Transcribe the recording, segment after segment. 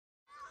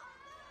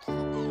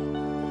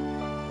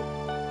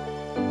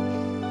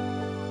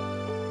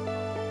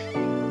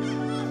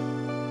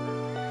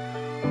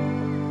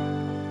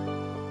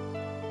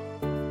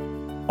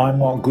I'm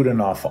not good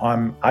enough.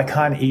 I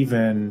can't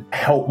even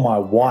help my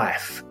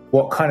wife.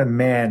 What kind of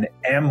man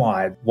am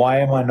I? Why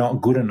am I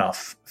not good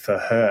enough for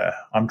her?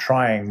 I'm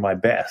trying my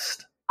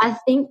best. I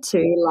think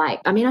too, I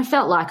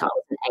felt like I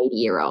was an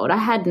 80-year-old. I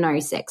had no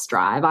sex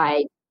drive.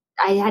 I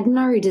had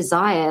no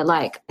desire.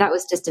 That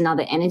was just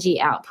another energy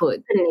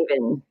output. Couldn't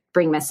even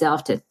bring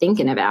myself to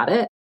thinking about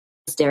it.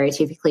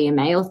 Stereotypically a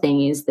male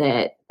thing is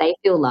that they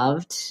feel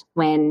loved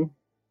when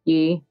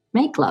you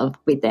make love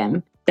with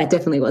them. That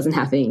definitely wasn't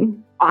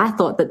happening. I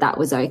thought that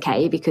was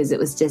okay because it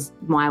was just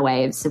my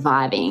way of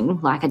surviving.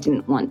 I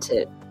didn't want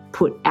to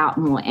put out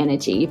more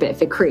energy. But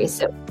for Chris,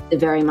 it was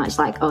very much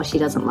oh, she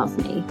doesn't love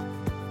me.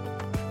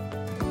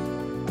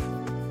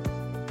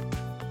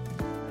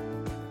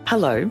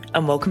 Hello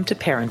and welcome to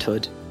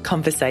Parenthood,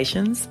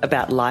 conversations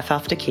about life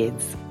after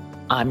kids.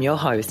 I'm your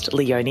host,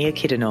 Leonia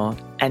Kiddenor,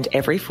 and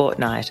every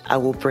fortnight I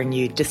will bring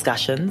you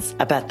discussions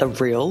about the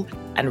real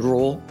and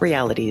raw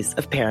realities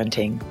of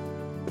parenting,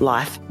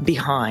 life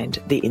behind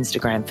the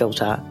Instagram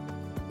filter.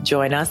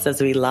 Join us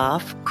as we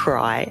laugh,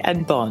 cry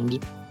and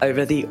bond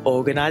over the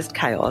organised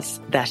chaos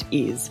that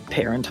is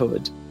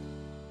parenthood.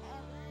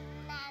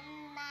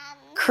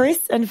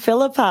 Chris and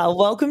Filipa,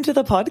 welcome to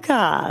the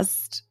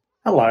podcast.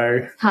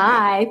 Hello.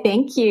 Hi,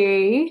 thank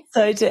you.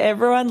 So to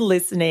everyone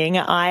listening,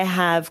 I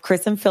have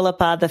Chris and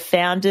Filipa, the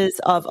founders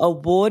of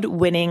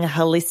award-winning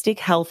holistic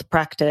health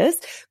practice,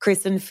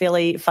 Chris and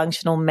Philly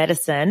Functional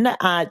Medicine,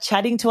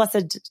 chatting to us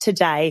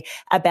today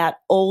about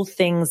all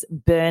things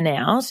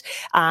burnout,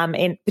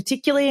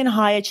 particularly in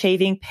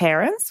high-achieving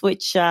parents,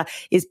 which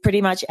is pretty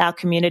much our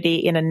community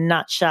in a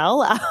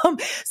nutshell.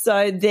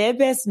 So they're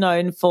best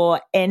known for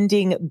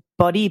ending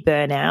body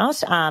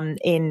burnout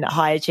in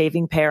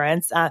high-achieving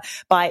parents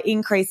by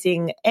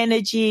increasing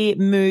energy,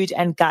 mood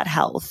and gut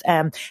health.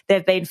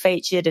 They've been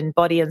featured in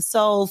Body and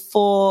Soul,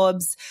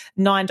 Forbes,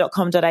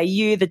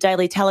 9.com.au, The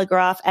Daily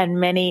Telegraph and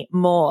many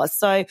more.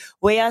 So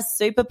we are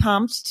super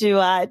pumped to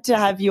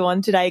have you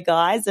on today,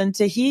 guys, and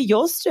to hear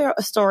your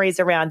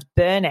stories around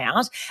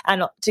burnout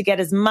and to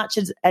get as much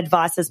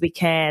advice as we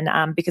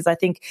can, because I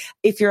think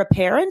if you're a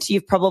parent,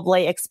 you've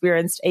probably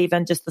experienced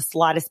even just the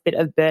slightest bit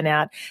of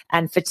burnout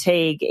and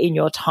fatigue in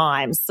your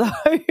time. So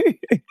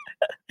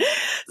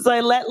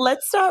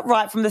let's start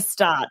right from the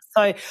start.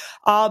 So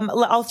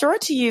I'll throw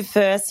it to you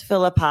first,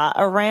 Filipa,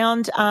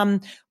 around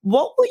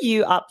what were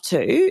you up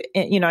to,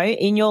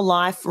 in your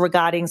life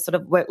regarding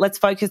let's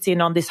focus in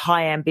on this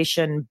high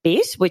ambition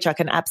bit, which I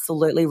can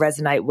absolutely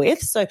resonate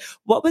with. So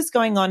what was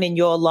going on in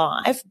your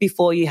life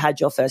before you had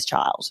your first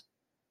child?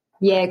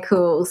 Yeah,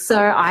 cool. So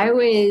I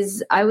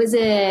was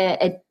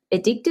a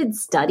addicted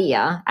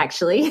studier,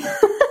 actually.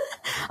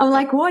 I'm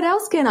like, what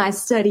else can I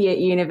study at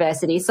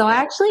university? So I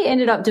actually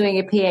ended up doing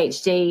a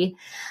PhD.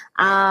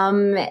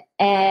 My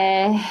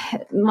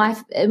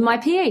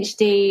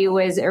PhD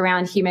was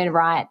around human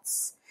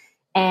rights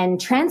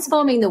and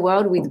transforming the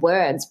world with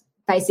words,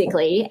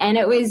 basically. And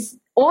it was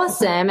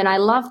awesome, and I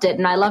loved it,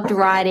 and I loved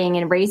writing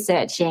and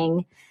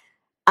researching.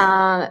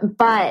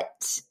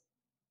 But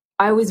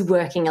I was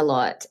working a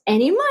lot.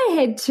 And in my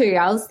head too,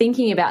 I was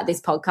thinking about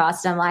this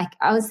podcast.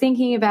 I was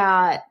thinking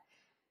about,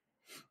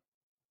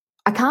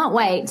 I can't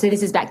wait. So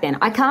this is back then.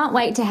 I can't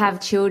wait to have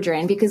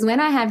children, because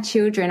when I have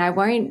children, I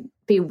won't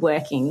be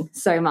working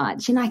so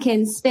much and I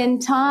can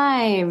spend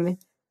time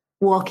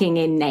walking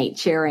in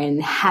nature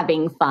and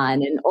having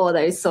fun and all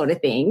those sort of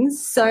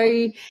things. So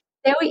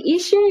there were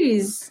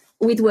issues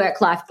with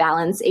work-life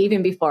balance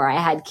even before I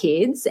had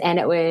kids, and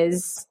it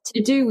was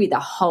to do with a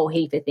whole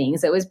heap of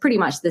things. It was pretty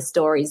much the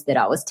stories that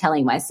I was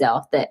telling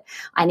myself, that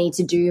I need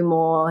to do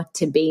more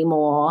to be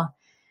more.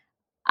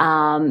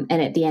 And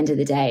at the end of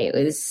the day,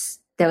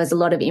 there was a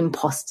lot of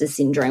imposter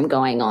syndrome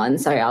going on.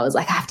 So I was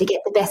like, I have to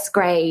get the best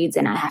grades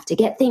and I have to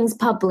get things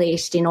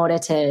published in order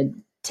to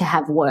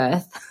have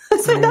worth.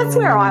 So that's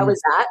where I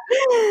was at.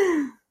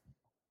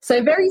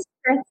 So very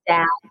stressed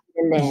out.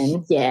 And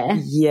then, yeah.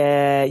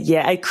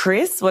 Yeah. Hey,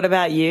 Chris, what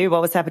about you?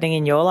 What was happening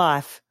in your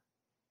life?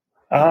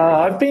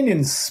 I've been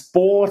in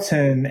sport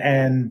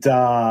and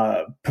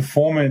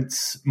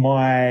performance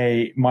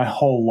my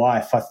whole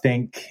life. I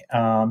think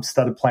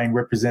started playing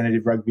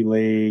representative rugby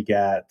league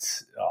at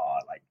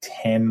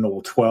 10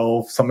 or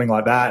 12, something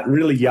like that.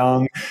 Really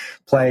young,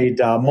 played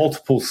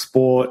multiple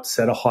sports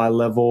at a high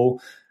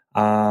level,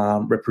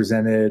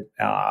 represented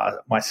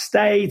my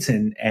state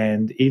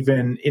and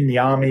even in the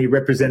army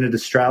represented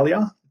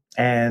Australia.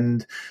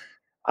 And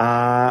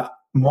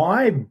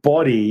my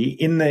body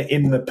in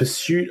the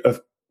pursuit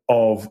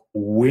of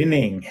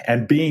winning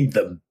and being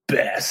the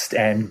best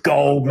and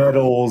gold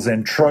medals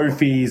and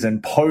trophies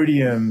and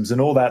podiums and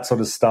all that sort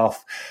of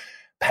stuff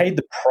paid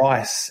the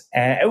price,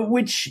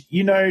 which,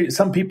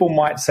 some people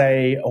might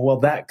say, oh, well,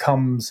 that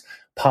comes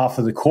par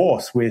for the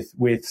course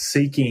with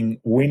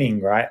seeking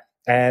winning, right?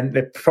 And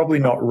they're probably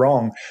not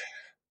wrong,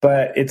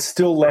 but it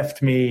still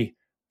left me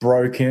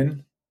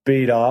broken,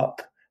 beat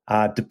up,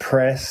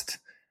 depressed,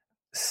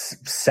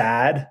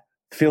 sad,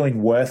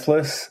 feeling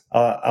worthless,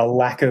 a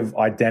lack of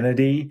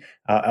identity,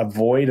 a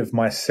void of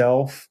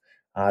myself,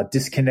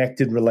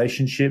 disconnected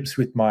relationships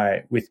with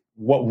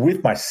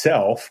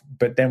myself,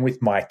 but then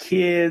with my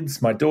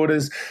kids, my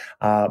daughters,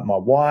 my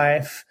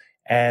wife,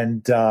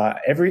 and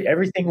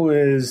everything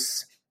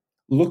was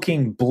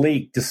looking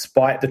bleak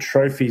despite the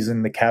trophies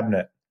in the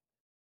cabinet.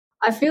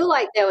 I feel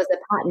like there was a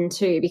pattern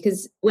too,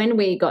 because when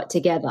we got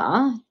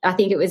together, I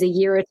think it was a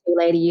year or two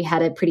later, you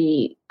had a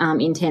pretty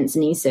intense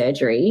knee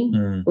surgery,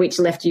 which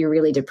left you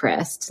really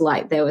depressed.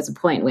 Like there was a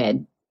point where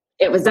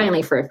it was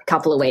only for a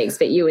couple of weeks,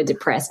 but you were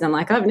depressed. And I'm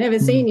like, I've never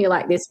seen you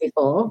like this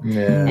before.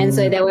 Yeah. And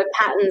so there were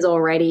patterns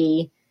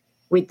already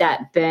with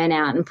that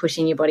burnout and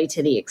pushing your body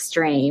to the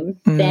extreme.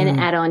 Then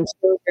add on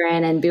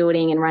children and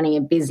building and running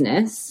a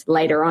business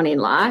later on in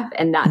life.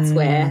 And that's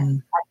where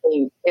I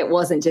think it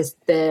wasn't just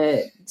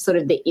the sort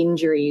of the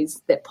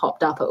injuries that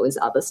popped up, it was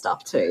other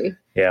stuff too.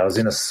 Yeah, I was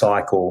in a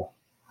cycle.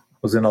 I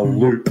was in a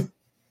loop.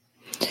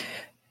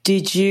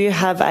 Did you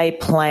have a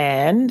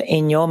plan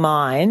in your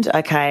mind,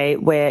 okay,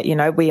 where, you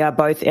know, we are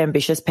both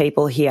ambitious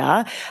people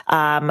here.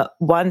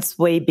 Once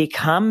we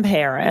become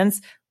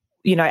parents,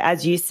 you know,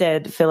 as you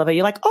said, Filipa,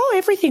 you're like, oh,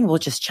 everything will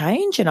just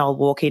change and I'll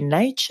walk in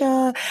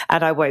nature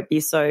and I won't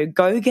be so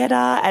go-getter.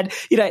 And,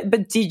 you know,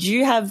 but did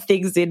you have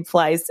things in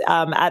place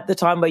at the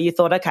time where you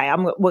thought, okay,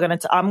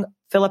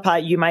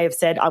 Filipa, you may have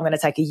said, I'm going to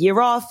take a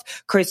year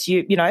off. Chris,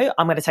 I'm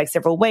going to take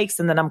several weeks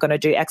and then I'm going to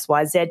do X,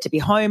 Y, Z to be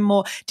home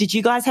more. Did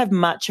you guys have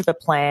much of a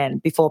plan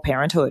before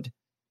parenthood?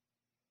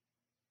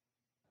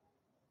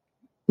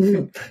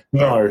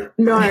 No,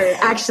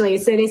 actually.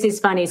 So this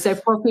is funny. So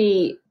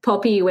Poppy,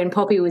 when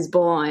Poppy was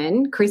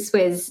born,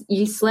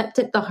 you slept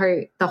at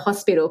the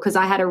hospital because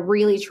I had a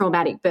really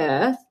traumatic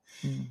birth.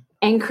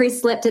 And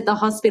Chris slept at the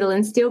hospital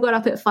and still got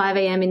up at 5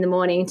 a.m. in the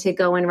morning to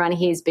go and run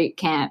his boot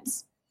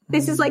camps.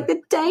 This is like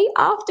the day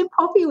after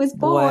Poppy was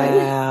born.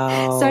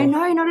 Wow. So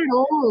no, not at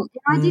all.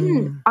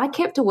 I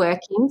kept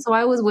working. So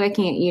I was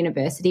working at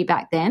university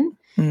back then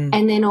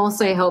and then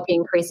also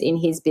helping Chris in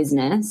his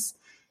business.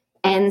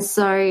 And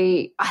so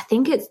I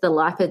think it's the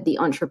life of the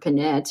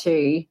entrepreneur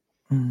too,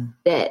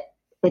 that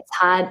it's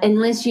hard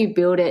unless you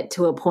build it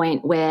to a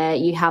point where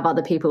you have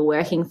other people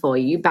working for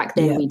you. Back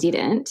then we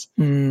didn't.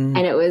 And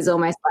it was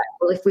almost like,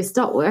 well, if we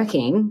stop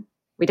working,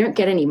 we don't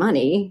get any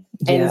money.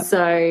 And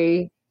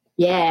so,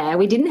 yeah,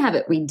 we did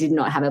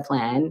not have a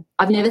plan.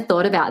 I've never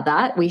thought about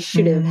that. We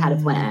should have had a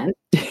plan.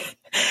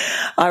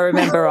 I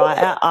remember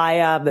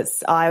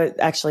I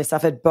actually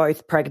suffered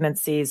both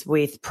pregnancies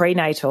with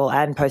prenatal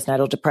and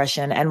postnatal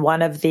depression. And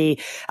one of I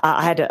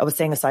was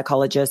seeing a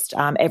psychologist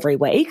every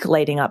week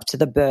leading up to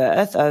the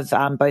birth of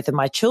both of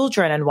my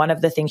children. And one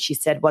of the things she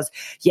said was,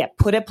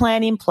 put a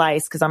plan in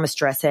place, because I'm a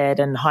stress head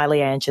and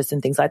highly anxious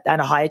and things like that,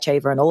 and a high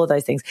achiever and all of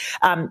those things.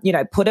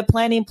 Put a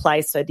plan in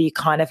place so that you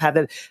kind of have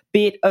a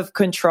bit of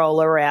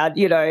control around,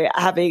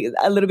 having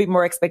a little bit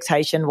more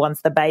expectation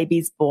once the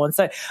baby's born.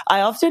 So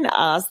I often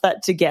ask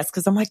that to guests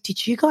because I'm like,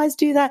 did you guys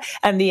do that?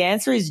 And the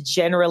answer is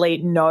generally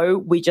no,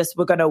 we're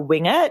going to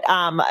wing it.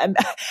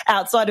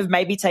 Outside of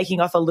maybe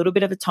taking off a little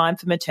bit of a time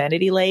for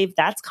maternity leave,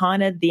 that's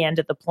kind of the end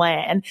of the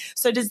plan.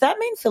 So does that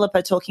mean,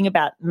 Filipa, talking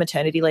about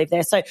maternity leave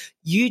there, so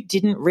you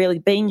didn't really,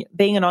 being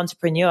an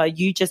entrepreneur,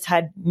 you just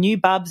had new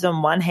bubs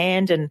on one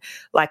hand and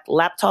like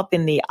laptop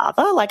in the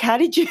other? Like how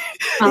did you,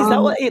 is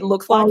that what it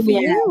looked like for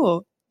you?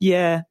 Or?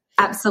 Yeah.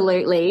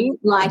 Absolutely.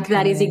 Like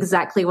that is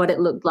exactly what it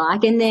looked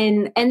like. And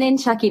then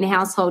chucking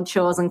household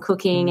chores and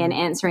cooking and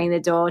answering the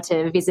door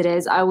to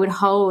visitors. I would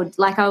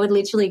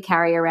literally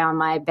carry around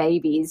my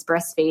babies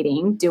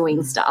breastfeeding,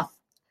 doing stuff.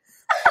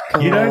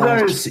 You know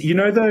those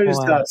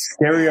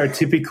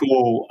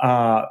stereotypical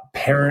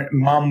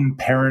mum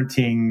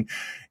parenting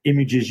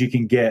images you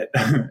can get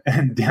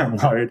and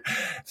download.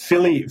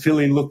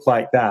 Philly looked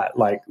like that,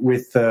 like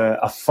with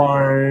a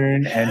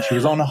phone, and she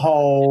was on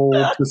hold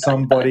to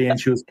somebody, and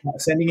she was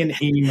sending an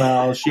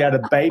email. She had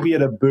a baby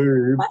at a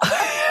boob,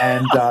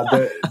 and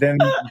then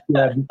she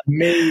had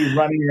me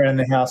running around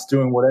the house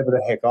doing whatever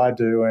the heck I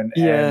do, and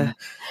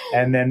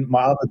then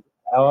our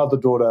other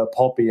daughter,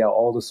 Poppy, our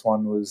oldest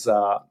one, was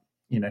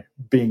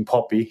being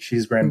Poppy.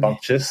 She's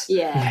rambunctious.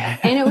 Yeah.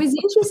 And it was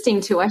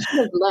interesting too. I should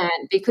have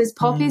learned, because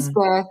Poppy's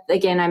birth,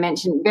 again, I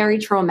mentioned, very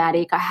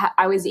traumatic.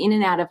 I was in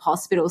and out of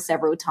hospital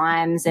several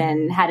times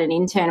and had an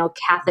internal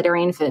catheter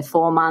in for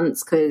 4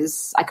 months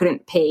because I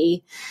couldn't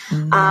pee.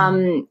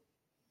 And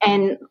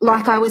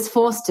like I was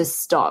forced to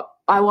stop.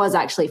 I was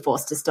actually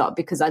forced to stop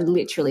because I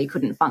literally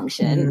couldn't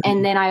function.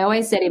 And then I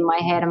always said in my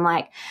head, I'm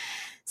like,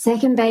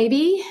 second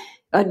baby.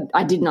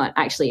 I did not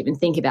actually even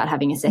think about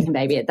having a second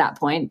baby at that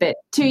point. But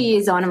 2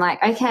 years on, I'm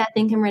like, okay, I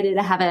think I'm ready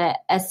to have a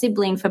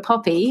sibling for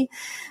Poppy.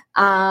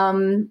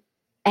 And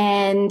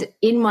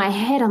in my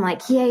head, I'm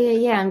like,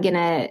 yeah, I'm going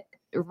to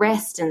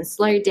rest and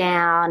slow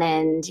down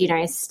and,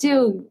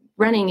 still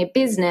running a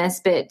business,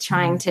 but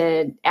trying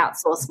to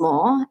outsource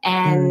more.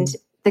 And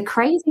the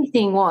crazy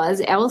thing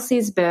was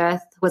Elsie's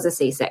birth was a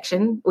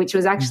C-section, which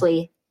was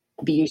actually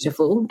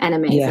beautiful and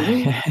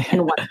amazing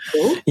and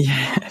wonderful.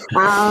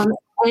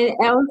 And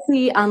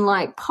Elsie,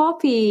 unlike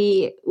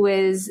Poppy,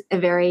 was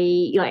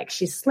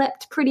she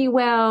slept pretty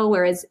well,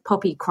 whereas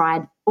Poppy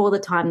cried all the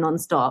time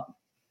nonstop.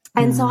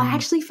 And so I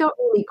actually felt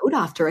really good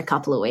after a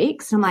couple of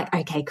weeks. I'm like,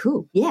 okay,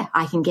 cool. Yeah,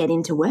 I can get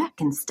into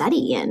work and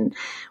study. And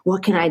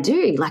what can I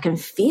do? Like, I'm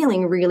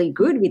feeling really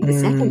good with the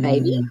second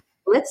baby.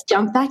 Let's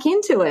jump back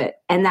into it.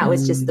 And that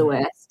was just the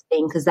worst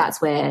thing, because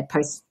that's where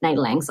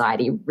postnatal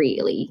anxiety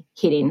really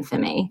hit in for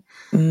me.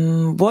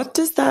 What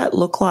does that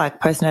look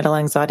like, postnatal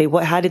anxiety?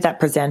 How did that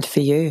present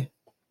for you?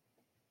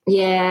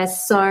 Yeah,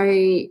 so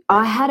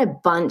I had a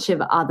bunch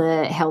of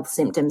other health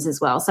symptoms as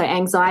well. So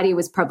anxiety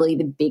was probably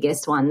the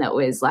biggest one that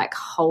was like,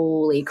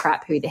 holy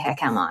crap, who the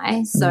heck am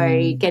I?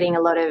 So getting a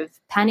lot of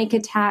panic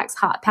attacks,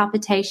 heart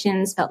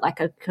palpitations, felt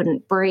like I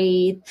couldn't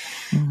breathe.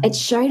 It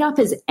showed up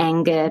as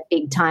anger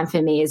big time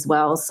for me as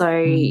well. So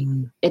a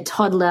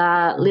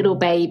toddler, little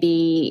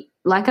baby,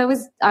 like I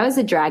was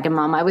a dragon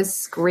mum. I was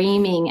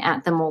screaming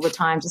at them all the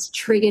time, just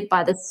triggered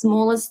by the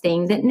smallest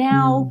thing that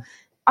now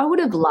I would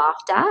have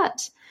laughed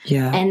at.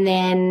 Yeah. And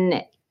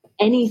then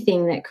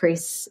anything that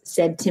Chris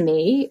said to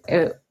me,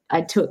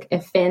 I took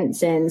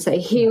offense. And so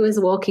he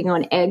was walking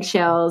on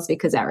eggshells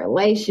because our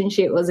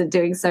relationship wasn't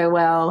doing so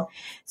well.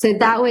 So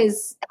that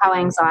was how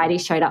anxiety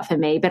showed up for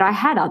me. But I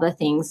had other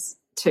things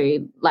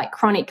too, like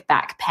chronic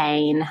back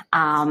pain.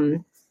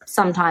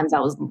 Sometimes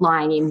I was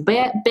lying in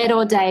bed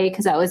all day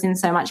because I was in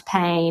so much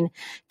pain,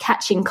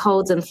 catching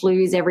colds and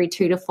flus every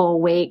 2 to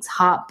 4 weeks,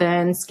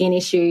 heartburn, skin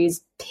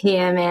issues,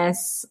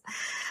 PMS.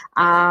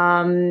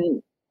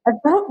 I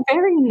felt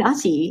very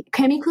nutty.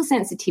 Chemical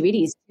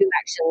sensitivities too,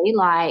 actually,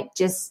 like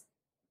just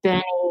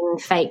burning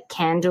fake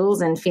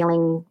candles and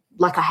feeling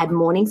like I had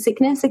morning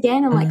sickness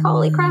again. I'm like,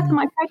 holy crap, am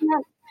I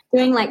pregnant?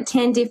 Doing like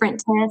 10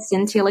 different tests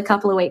until a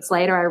couple of weeks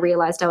later I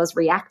realised I was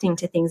reacting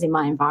to things in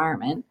my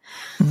environment.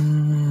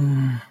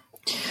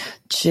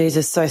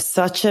 Jesus, so I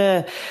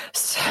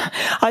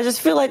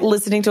just feel like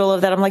listening to all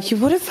of that, I'm like, you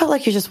would have felt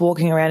like you're just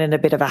walking around in a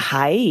bit of a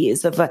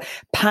haze of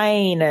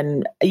pain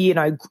and,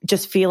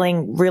 just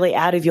feeling really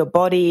out of your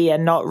body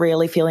and not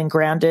really feeling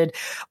grounded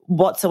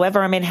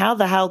whatsoever. I mean, how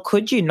the hell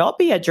could you not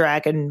be a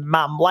dragon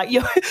mum? Like,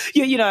 if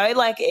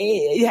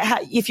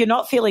you're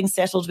not feeling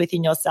settled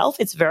within yourself,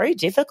 it's very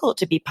difficult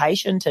to be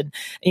patient and,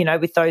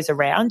 with those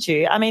around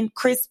you. I mean,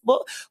 Chris,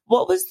 what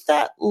was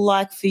that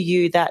like for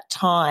you that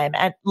time?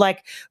 And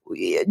like,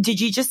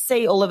 did you just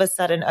see all of a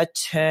sudden a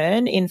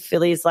turn in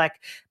Philly's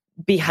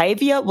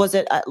behavior? Was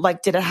it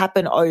did it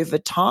happen over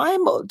time?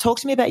 Talk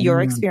to me about your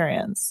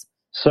experience.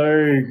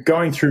 So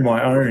going through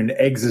my own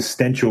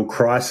existential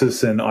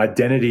crisis and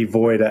identity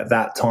void at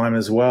that time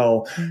as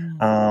well,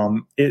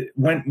 and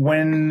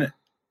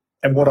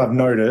what I've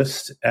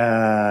noticed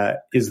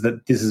is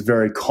that this is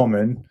very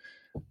common.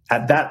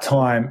 At that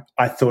time,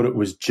 I thought it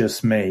was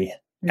just me,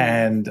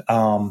 and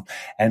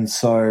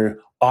so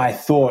I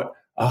thought,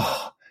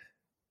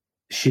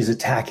 she's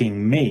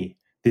attacking me.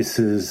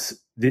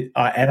 And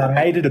I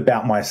made it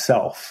about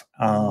myself,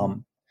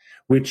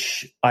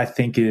 which I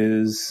think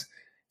it's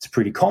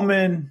pretty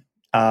common.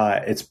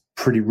 It's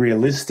pretty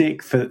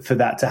realistic for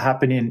that to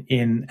happen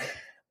in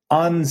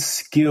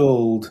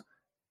unskilled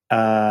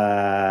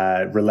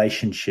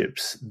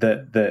relationships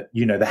that they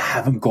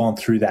haven't gone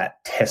through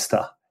that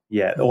tester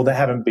yet, or they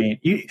haven't been.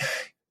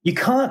 You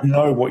can't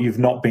know what you've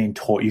not been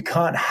taught. You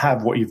can't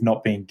have what you've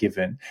not been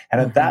given. And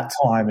at that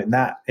time, in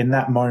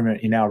that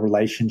moment in our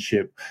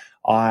relationship,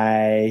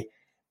 I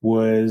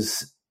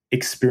was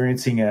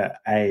experiencing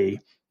a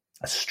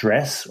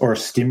stress or a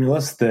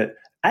stimulus that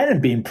I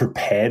hadn't been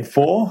prepared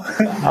for.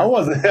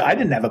 I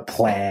didn't have a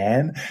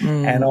plan,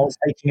 and I was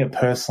taking it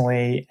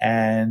personally.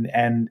 And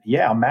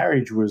our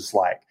marriage was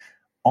like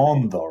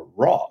on the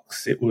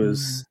rocks. It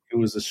was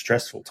a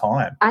stressful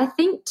time. I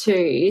think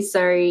too,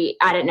 so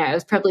I don't know, it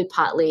was probably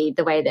partly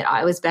the way that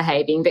I was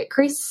behaving, but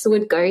Chris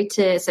would go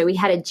so we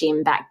had a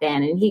gym back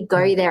then, and he'd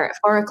go there at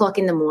 4 o'clock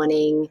in the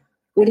morning,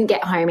 wouldn't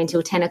get home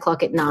until 10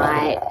 o'clock at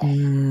night.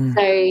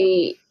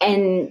 So,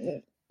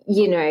 and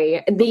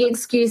the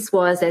excuse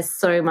was there's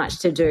so much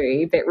to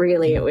do, but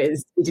really it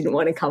was he didn't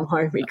want to come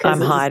home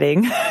because I'm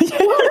hiding.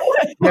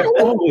 It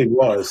probably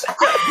was.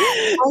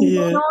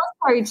 And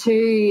also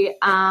too,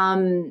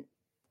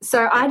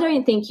 so I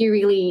don't think you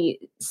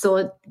really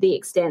saw the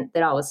extent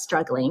that I was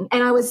struggling,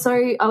 and I was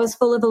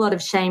full of a lot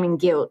of shame and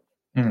guilt,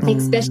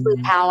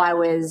 especially how I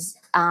was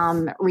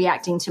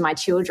reacting to my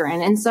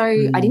children. And so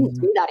I didn't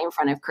do that in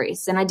front of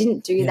Chris, and I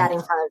didn't do that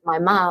in front of my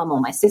mum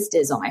or my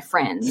sisters or my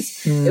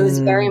friends. It was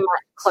very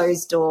much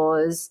closed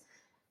doors,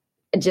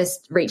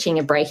 just reaching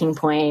a breaking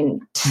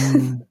point.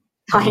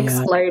 I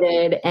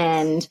exploded,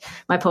 and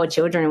my poor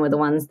children were the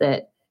ones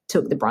that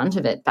took the brunt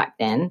of it back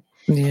then.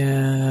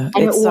 Yeah.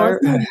 And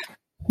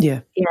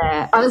Yeah,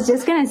 I was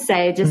just going to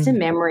say, just a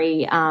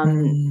memory,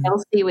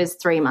 Elsie was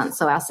 3 months,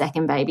 so our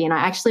second baby, and I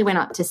actually went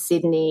up to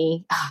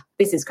Sydney.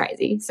 This is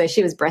crazy. So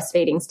she was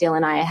breastfeeding still,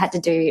 and I had to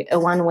do a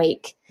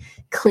 1-week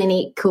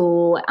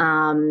clinical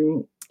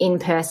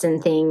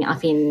in-person thing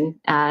up in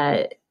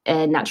a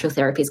natural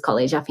therapies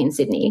college up in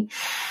Sydney.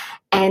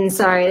 And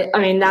so, I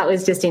mean, that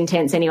was just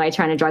intense anyway,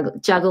 trying to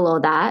juggle all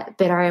that.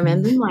 But I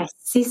remember my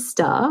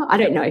sister, I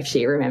don't know if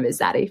she remembers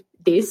that,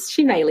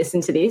 she may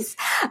listen to this,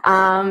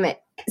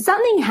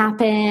 something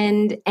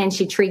happened and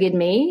she triggered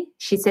me.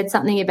 She said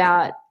something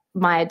about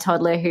my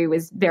toddler who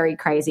was very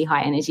crazy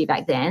high energy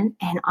back then,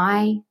 and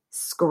I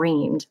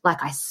screamed.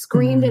 Like, I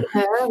screamed at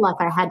her like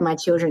I had my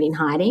children in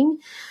hiding.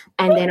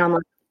 And then I'm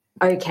like,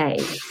 okay,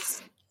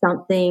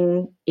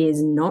 something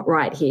is not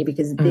right here,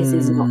 because this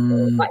is not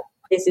like,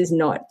 this is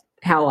not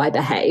how I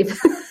behave.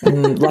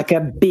 Like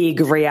a big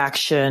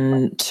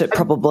reaction to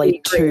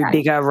probably too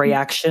big a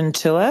reaction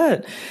to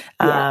it.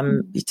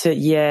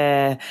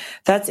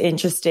 That's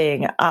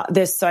interesting.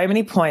 There's so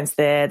many points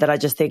there that I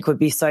just think would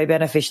be so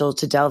beneficial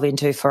to delve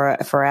into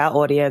for our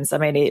audience. I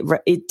mean,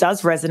 it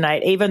does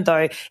resonate, even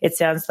though it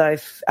sounds though,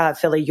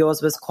 Philly,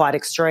 yours was quite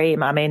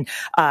extreme. I mean,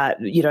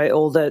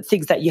 all the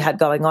things that you had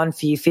going on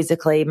for you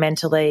physically,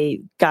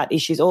 mentally, gut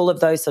issues, all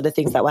of those sort of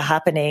things that were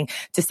happening.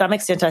 To some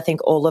extent, I think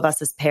all of us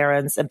as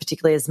parents, and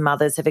particularly as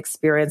mothers, have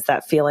experienced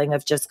that feeling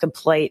of just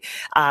complete,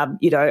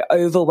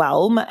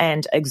 overwhelm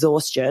and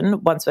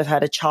exhaustion once we've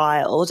had a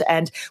child.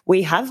 And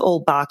we have all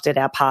barked at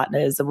our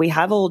partners, and we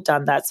have all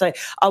done that. So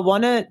I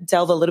want to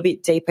delve a little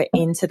bit deeper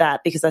into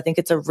that, because I think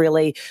it's a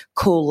really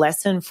cool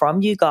lesson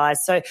from you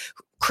guys. So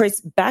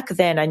Chris, back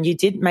then, and you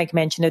did make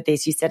mention of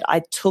this, you said,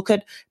 I took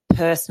it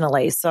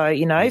personally. So,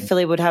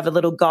 Philly would have a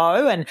little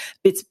go, and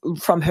it's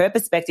from her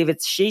perspective,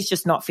 she's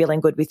just not feeling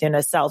good within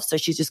herself. So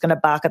she's just going to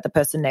bark at the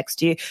person next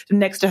to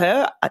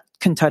her. I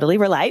can totally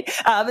relate.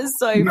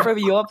 So from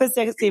your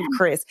perspective,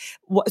 Chris,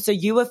 so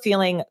you were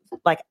feeling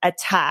like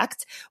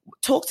attacked.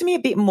 Talk to me a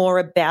bit more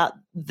about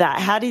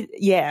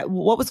that.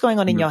 What was going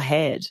on in your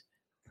head?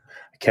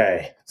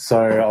 Okay,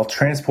 so I'll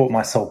transport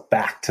myself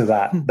back to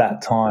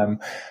that time.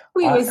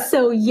 We were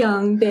so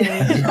young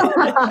then.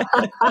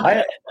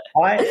 I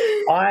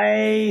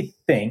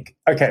think,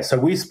 okay, so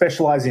we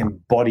specialize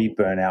in body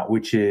burnout,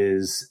 which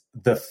is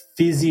the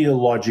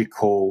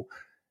physiological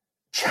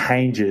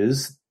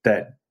changes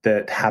that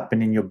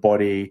happen in your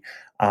body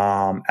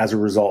as a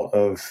result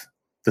of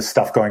the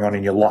stuff going on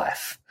in your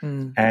life.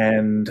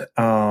 And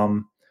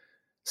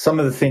some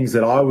of the things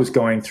that I was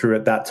going through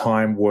at that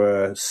time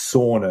were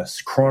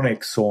soreness,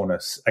 chronic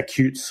soreness,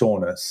 acute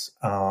soreness,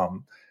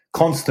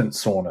 constant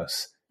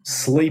soreness,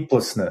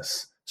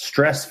 sleeplessness,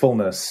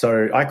 stressfulness.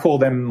 So I call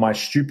them my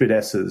stupid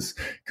S's,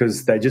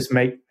 because they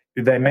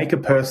make a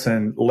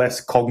person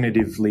less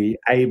cognitively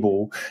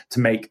able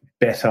to make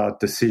better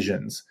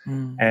decisions.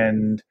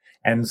 And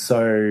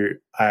so,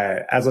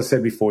 as I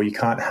said before, you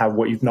can't have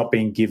what you've not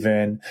been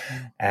given,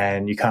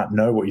 and you can't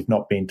know what you've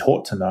not been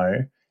taught to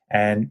know.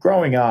 And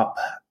growing up,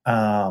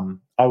 I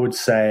would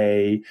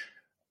say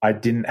I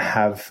didn't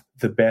have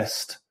the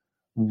best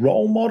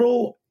role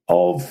model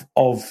of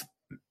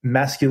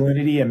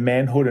masculinity and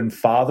manhood and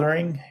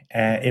fathering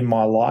in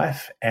my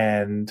life,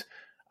 and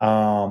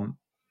not,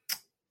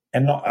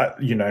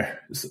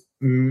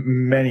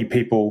 many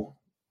people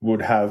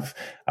would have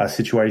a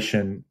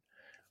situation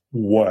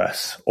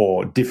worse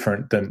or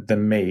different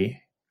than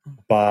me.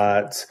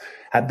 But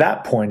at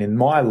that point in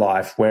my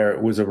life, where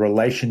it was a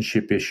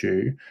relationship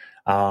issue,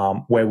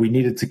 where we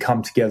needed to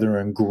come together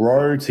and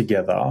grow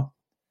together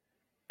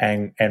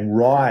and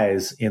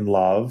rise in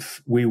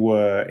love,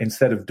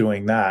 instead of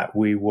doing that,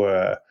 we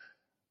were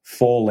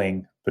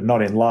falling, but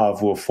not in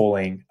love, we were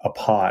falling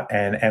apart.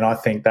 And I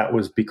think that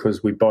was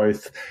because we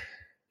both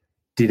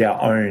did our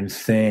own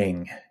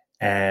thing,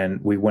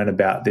 and we went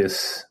about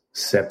this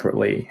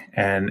separately.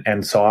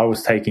 And so I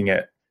was taking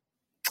it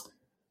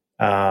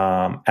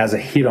as a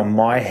hit on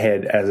my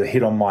head, as a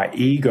hit on my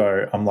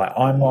ego. I'm like,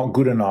 I'm not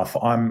good enough.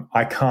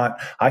 I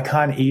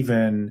can't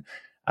even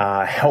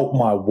help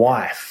my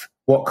wife.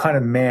 What kind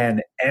of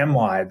man am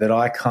I that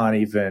I can't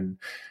even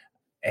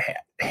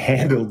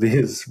handle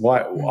this?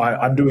 Why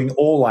I'm doing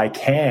all I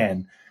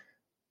can.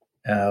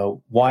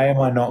 Why am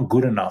I not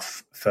good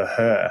enough for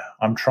her?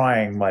 I'm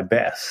trying my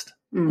best.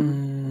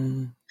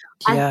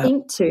 I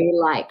think too,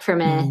 like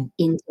from an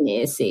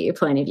intimacy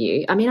point of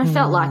view, I mean, I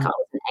felt like I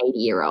was an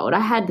 80-year-old. I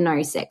had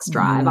no sex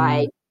drive.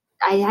 I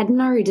had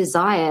no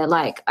desire.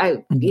 Like,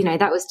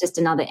 that was just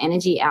another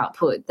energy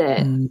output that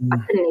I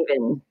couldn't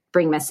even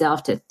bring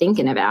myself to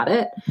thinking about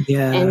it.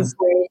 Yeah. And so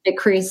for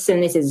Chris,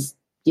 and this is,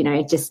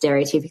 just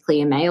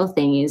stereotypically a male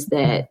thing, is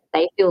that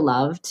they feel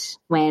loved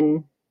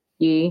when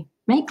you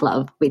make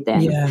love with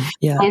them. Yeah.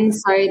 Yeah. And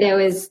so there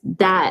was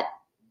that,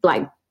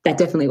 like, that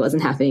definitely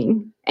wasn't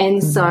happening.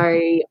 And so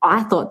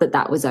I thought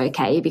that was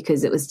okay,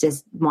 because it was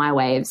just my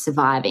way of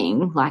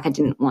surviving. Like, I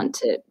didn't want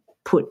to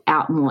put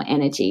out more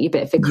energy.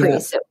 But for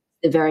Chris, it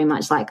was very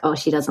much like, oh,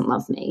 she doesn't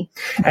love me.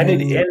 And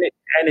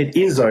it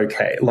is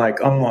okay.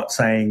 Like, I'm not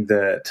saying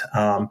that,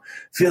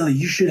 Philly,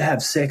 you should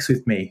have sex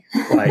with me.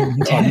 Like,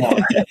 I'm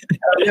not. I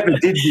never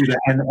did do that,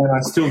 and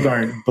I still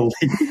don't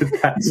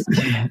believe that's,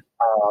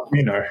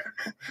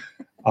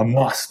 a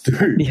must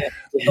do. Yeah.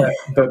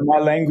 But my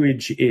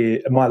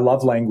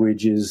love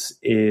language is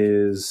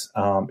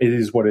it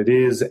is what it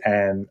is,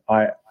 and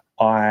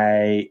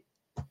I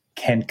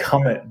can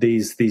come at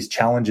these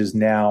challenges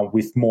now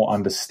with more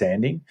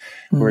understanding,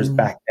 whereas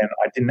back then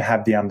I didn't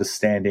have the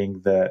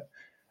understanding that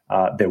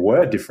there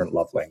were different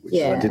love languages.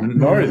 Yeah. I didn't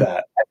know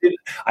that.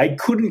 I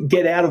couldn't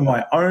get out of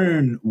my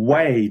own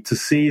way to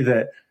see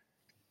that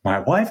my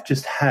wife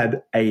just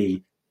had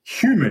a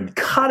human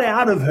cut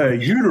out of her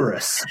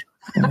uterus.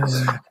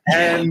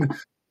 And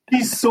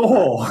she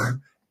saw,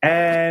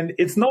 and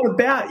it's not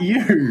about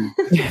you.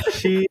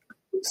 She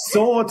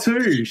saw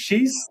too.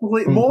 She's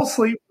more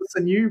sleepless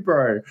than you,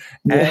 bro.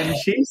 And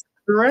she's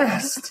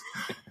stressed.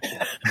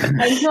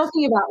 And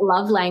talking about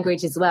love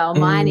language as well,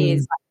 mine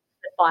is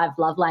the 5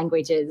 love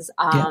languages.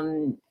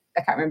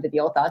 I can't remember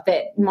the author,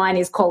 but mine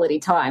is quality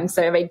time.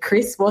 So, I mean,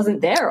 Chris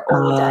wasn't there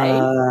all day.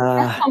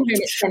 I come home at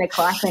 10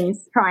 o'clock and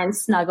try and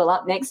snuggle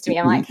up next to me.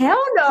 I'm like, hell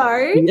no,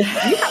 you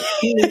have to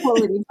give me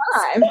quality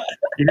time.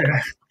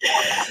 Yeah.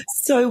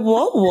 So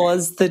what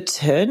was the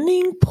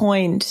turning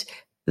point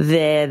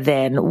there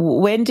then?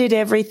 When did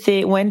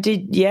everything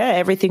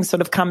sort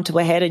of come to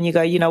a head and you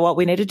go, you know what,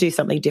 we need to do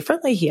something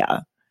differently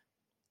here?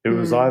 It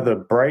was either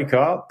break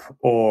up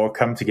or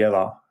come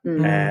together.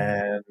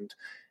 And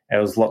it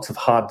was lots of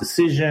hard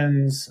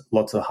decisions,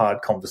 lots of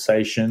hard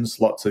conversations,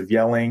 lots of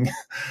yelling,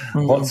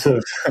 lots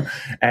of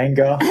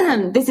anger.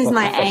 This is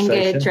my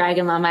anger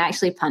dragon mum. I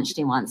actually punched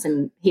him once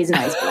and his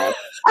nose bled.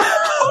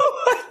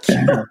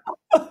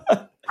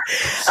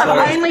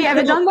 I've only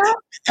ever done that.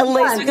 At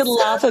least we could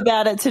laugh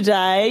about it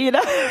today, you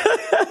know.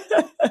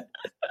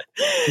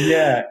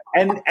 Yeah,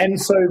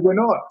 and so we're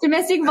not.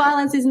 Domestic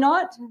violence is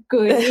not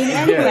good in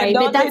any way,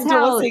 but that's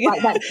how.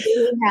 That's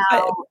really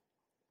how.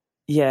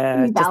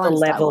 Yeah, just the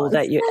level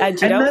that you. And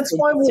that's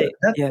why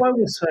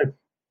we're so.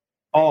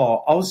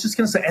 Oh, I was just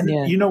going to say,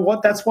 and you know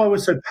what? That's why we're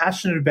so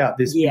passionate about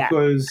this,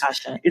 because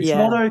it's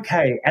not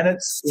okay, and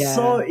it's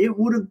so. It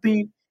would have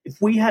been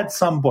if we had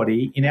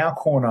somebody in our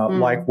corner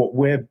like what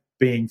we're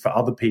being for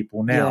other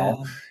people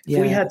now. If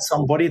we had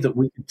somebody that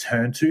we could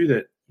turn to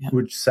that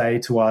would say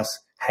to us,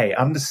 "Hey,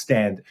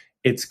 understand.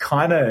 It's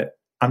kind of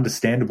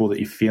understandable that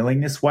you're feeling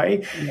this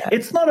way.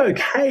 It's not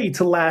okay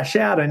to lash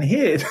out and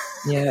hit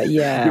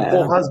your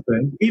poor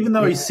husband, even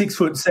though he's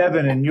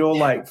 6'7" and you're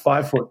like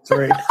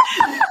 5'3".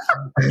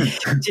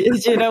 Do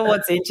you know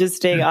what's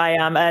interesting?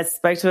 I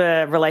spoke to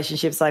a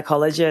relationship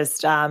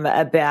psychologist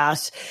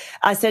about.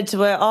 I said to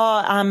her,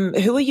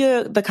 who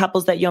are the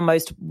couples that you're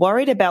most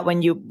worried about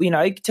when you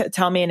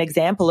tell me an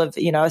example of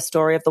a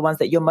story of the ones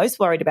that you're most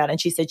worried about.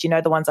 And she said,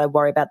 the ones I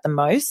worry about the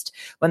most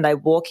when they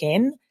walk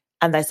in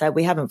and they say,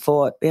 we haven't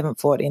fought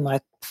in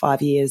like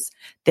 5 years.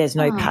 There's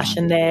no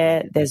passion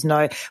there.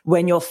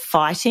 When you're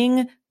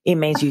fighting, it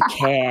means you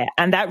care.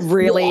 And that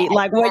really,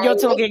 like when you're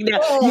talking now,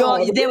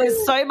 there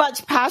was so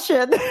much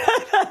passion,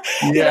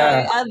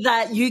 and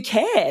that you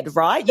cared,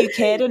 right? You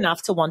cared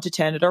enough to want to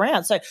turn it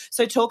around. So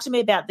talk to me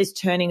about this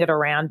turning it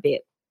around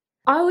bit.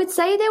 I would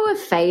say there were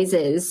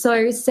phases.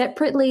 So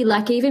separately,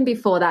 like even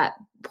before that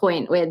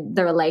point where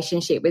the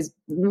relationship was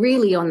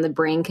really on the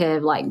brink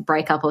of like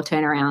breakup or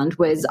turnaround,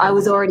 I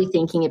was already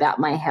thinking about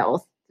my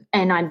health,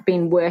 and I'd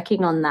been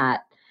working on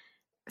that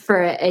for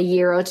a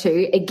year or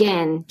two,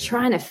 again,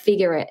 trying to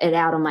figure it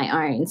out on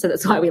my own. So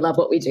that's why we love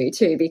what we do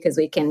too, because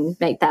we can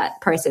make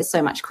that process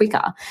so much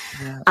quicker.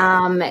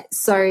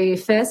 So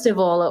first of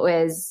all, it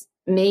was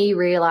me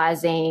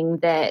realizing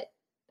that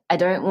I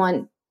don't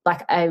want,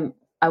 like, I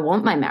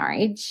want my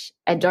marriage.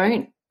 I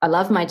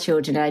love my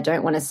children and I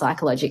don't want to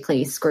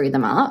psychologically screw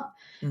them up.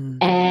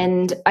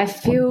 And I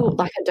feel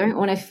like I don't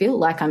want to feel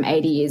like I'm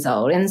 80 years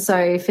old. And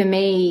so for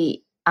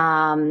me,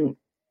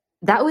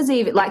 that was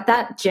even like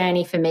that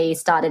journey for me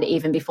started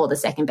even before the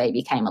second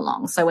baby came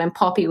along. So when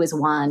Poppy was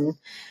 1,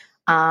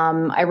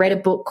 I read a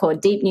book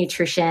called Deep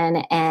Nutrition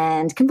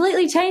and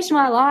completely changed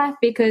my life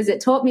because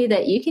it taught me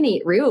that you can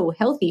eat real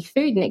healthy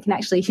food and it can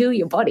actually heal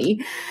your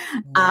body,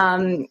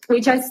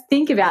 which I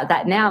think about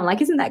that now. I'm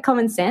like, isn't that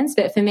common sense?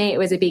 But for me, it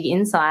was a big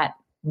insight.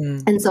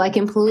 And so I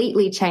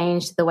completely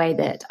changed the way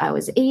that I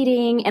was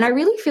eating. And I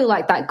really feel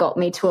like that got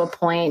me to a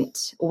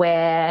point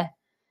where,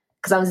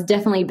 because I was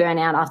definitely burnt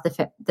out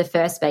after the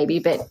first baby,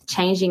 but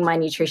changing my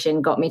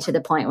nutrition got me to the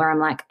point where I'm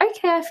like,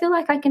 okay, I feel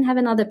like I can have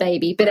another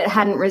baby, but it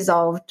hadn't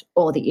resolved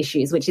all the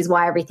issues, which is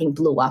why everything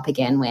blew up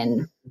again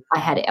when I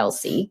had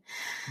Elsie.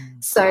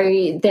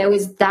 So there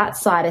was that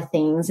side of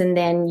things. And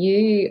then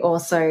you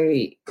also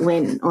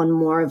went on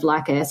more of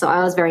like so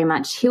I was very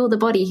much heal the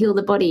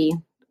body.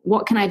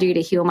 What can I do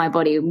to heal my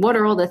body? What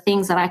are all the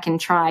things that I can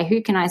try?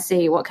 Who can I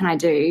see? What can I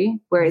do?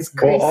 Whereas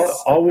Chris...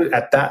 Well, I was,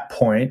 at that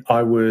point,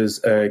 I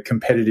was a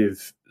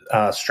competitive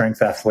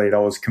strength athlete. I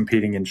was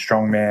competing in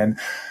strongman,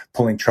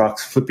 pulling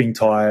trucks, flipping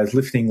tires,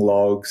 lifting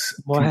logs,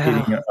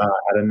 competing at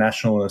a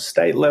national and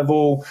state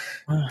level,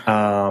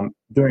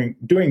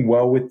 doing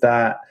well with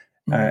that.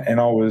 And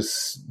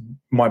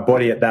my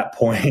body at that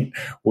point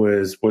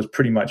was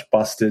pretty much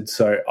busted.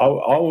 So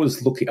I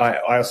was looking, I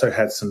also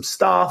had some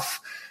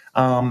staff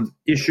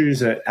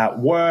issues at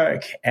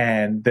work,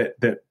 and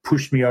that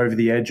pushed me over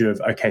the edge of,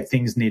 okay,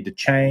 things need to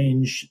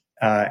change,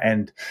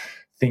 and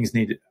things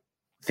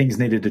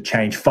needed to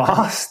change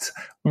fast,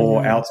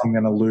 or else I'm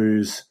going to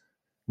lose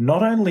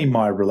not only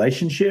my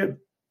relationship,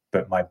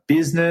 but my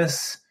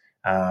business,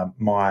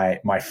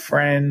 my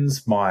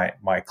friends,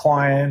 my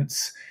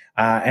clients,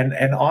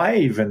 and I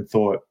even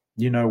thought,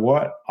 you know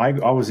what? I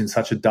was in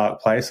such a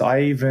dark place.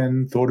 I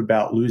even thought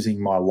about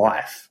losing my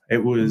life.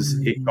 It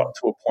got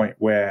to a point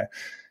where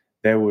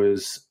there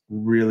was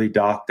really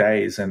dark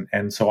days,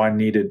 and so I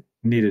needed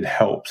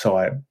help. So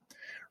I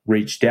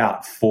reached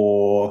out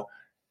for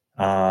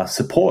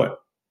support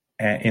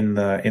in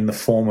the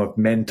form of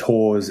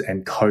mentors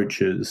and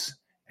coaches,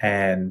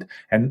 and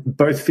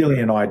both Philly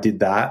and I did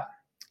that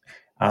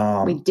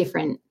with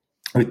different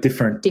ways.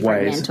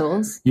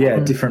 mentors. Yeah,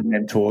 different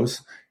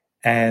mentors.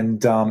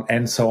 And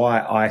so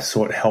I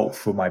sought help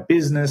for my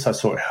business. I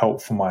sought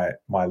help for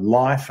my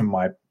life and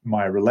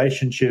my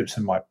relationships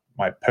and my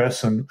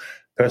personal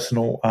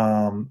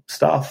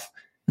stuff.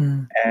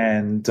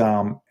 And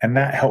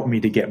that helped me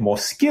to get more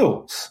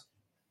skills,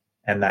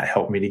 and that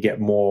helped me to get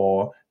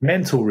more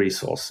mental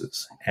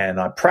resources. And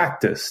I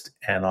practiced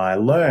and I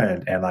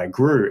learned and I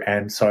grew.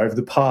 And so over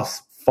the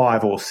past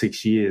 5 or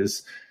 6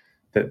 years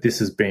that this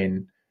has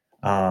been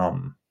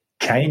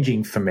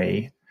changing for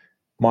me,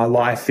 my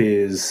life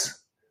is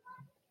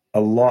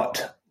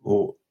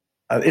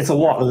it's a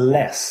lot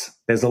less.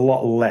 There's a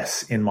lot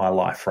less in my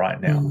life right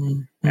now.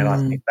 And I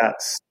think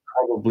that's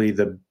probably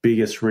the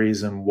biggest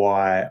reason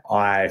why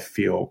I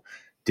feel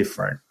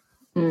different.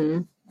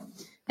 And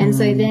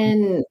so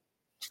then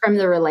from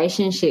the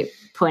relationship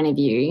point of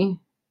view,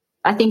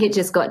 I think it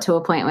just got to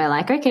a point where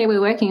like, okay,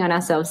 we're working on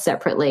ourselves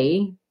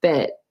separately,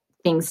 but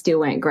things still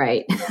weren't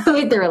great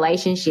with the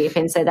relationship.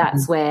 And so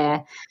that's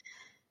where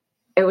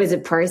it was a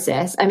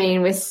process. I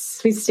mean, we're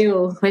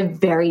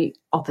very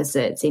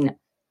opposites in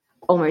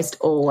almost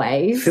all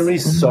ways.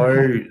 Philly's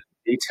so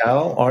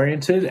detail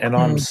oriented, and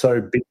I'm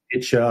so big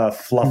picture,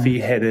 fluffy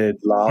headed,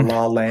 la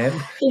la land.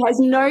 He has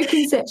no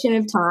conception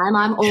of time.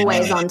 I'm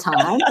always on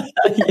time.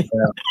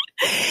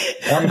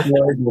 I'm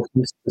very more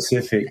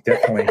specific,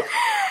 definitely.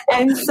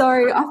 And so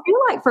I feel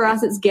like for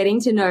us, it's getting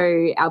to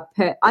know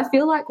I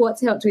feel like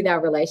what's helped with our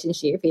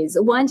relationship is,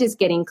 one, just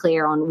getting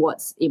clear on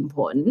what's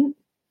important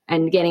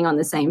and getting on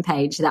the same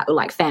page that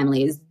like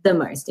family is the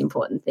most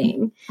important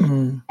thing.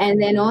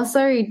 And then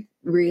also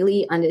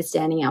really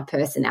understanding our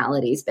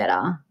personalities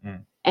better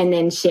and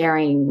then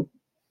sharing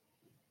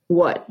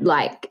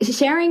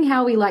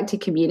how we like to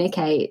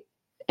communicate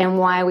and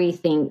why we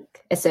think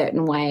a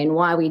certain way and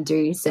why we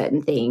do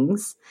certain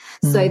things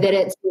so that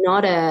it's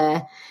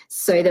not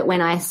so that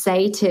when I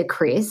say to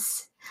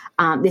Chris,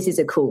 this is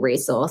a cool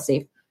resource.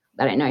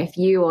 I don't know if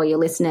you or your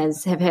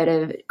listeners have heard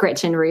of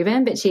Gretchen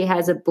Rubin, but she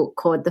has a book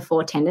called The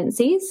 4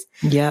 Tendencies.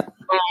 Yep.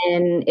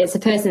 And it's a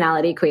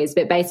personality quiz,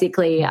 but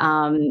basically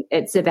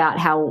it's about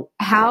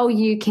how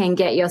you can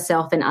get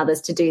yourself and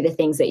others to do the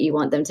things that you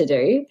want them to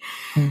do.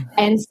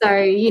 And so,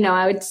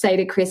 I would say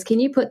to Chris, can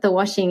you put the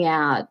washing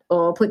out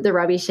or put the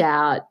rubbish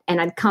out?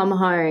 And I'd come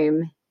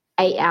home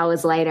 8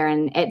 hours later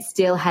and it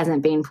still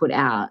hasn't been put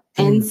out.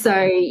 And so,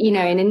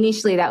 and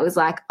initially that was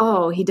like,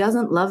 oh, he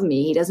doesn't love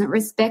me. He doesn't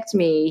respect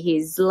me.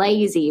 He's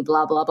lazy,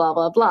 blah, blah, blah,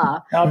 blah, blah.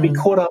 I'd be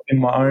caught up in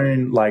my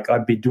own,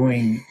 I'd be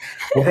doing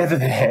whatever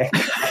the heck,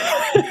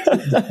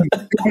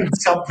 doing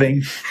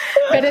something.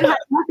 But it had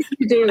nothing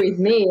to do with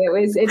me.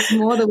 It's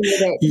more the way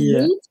that he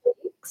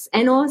thinks.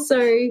 And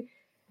also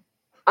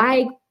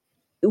I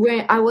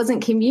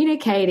wasn't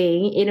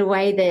communicating in a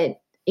way that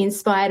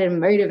inspired and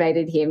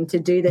motivated him to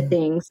do the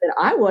things that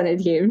I wanted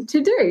him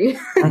to do.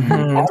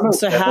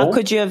 So how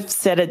could you have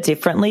said it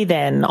differently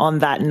then on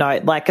that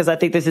note? Because I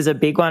think this is a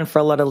big one for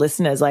a lot of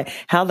listeners.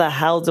 How the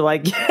hell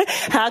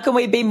how can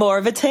we be more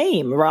of a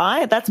team,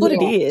 right? That's what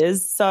it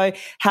is. So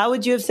how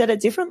would you have said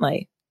it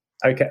differently?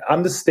 Okay,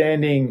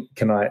 understanding,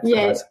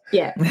 Yeah.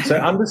 So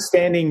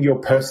understanding your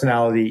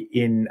personality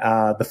in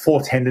the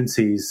 4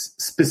 tendencies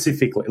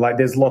specifically,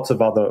 there's lots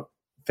of other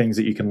things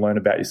that you can learn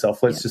about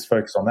yourself. Let's just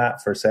focus on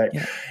that for a sec.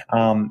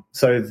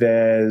 So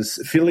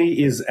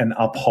Philly is an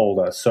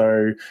upholder.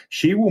 So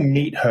she will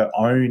meet her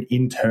own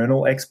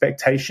internal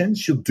expectations.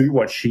 She'll do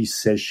what she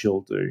says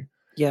she'll do.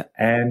 Yeah.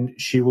 And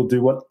she will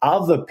do what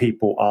other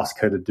people ask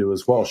her to do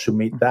as well. She'll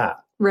meet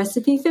that.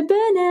 Recipe for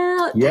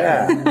burnout.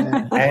 Yeah.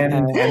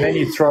 and then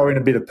you throw in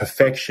a bit of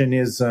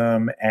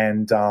perfectionism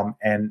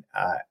and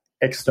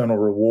external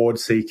reward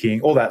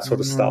seeking, all that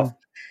sort of stuff.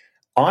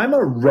 I'm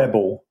a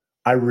rebel.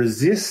 I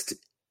resist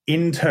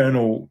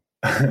internal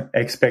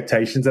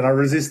expectations and I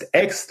resist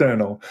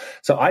external.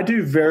 So I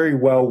do very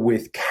well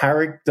with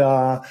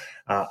character,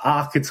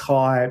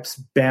 archetypes,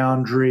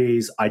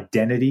 boundaries,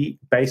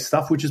 identity-based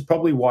stuff, which is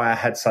probably why I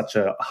had such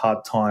a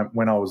hard time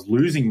when I was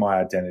losing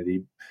my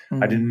identity.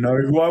 I didn't know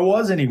who I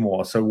was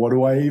anymore. So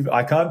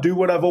I can't do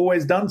what I've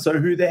always done. So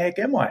who the heck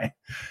am I?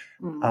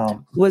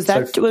 Was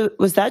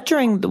that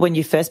during when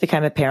you first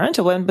became a parent,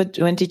 or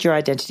when did your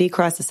identity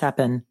crisis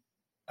happen?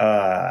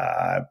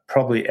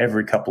 Probably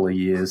every couple of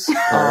years.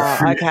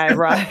 Okay,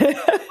 right.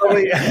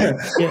 Probably,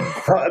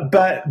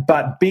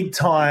 but big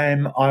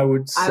time, I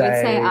would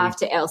say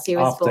after Elsie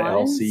was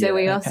born. So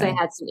we also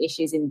had some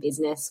issues in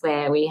business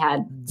where we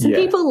had some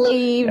people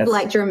leave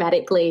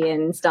dramatically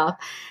and stuff.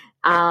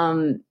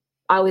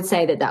 I would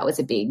say that was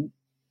a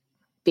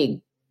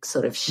big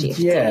sort of shift.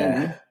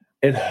 Yeah.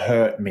 it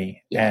hurt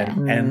me.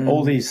 And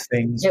all these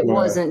things it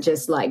wasn't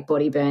just like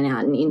body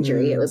burnout and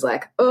injury. It was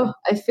like, oh,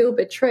 I feel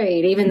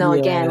betrayed, even though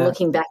again,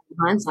 looking back in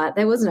hindsight,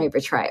 there was no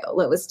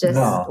betrayal. It was just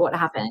what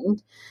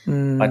happened.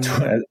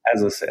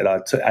 As I said,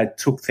 I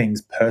took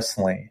things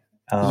personally.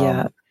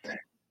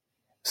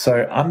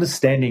 So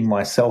understanding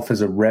myself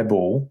as a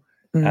rebel,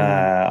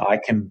 I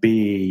can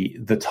be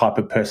the type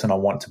of person I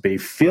want to be.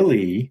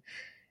 Philly,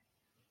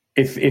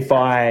 if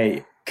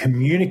I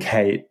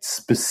communicate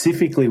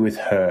specifically with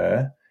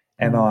her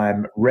and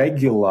I'm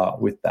regular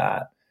with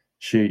that,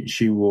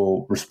 she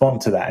will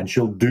respond to that and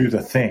she'll do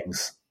the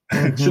things.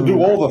 She'll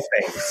do all the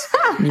things.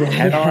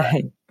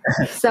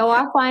 So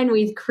I find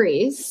with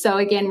Chris, so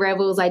again,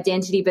 rebels,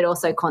 identity, but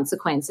also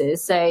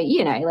consequences. So,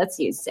 let's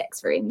use sex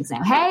for an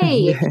example.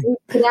 Hey, if you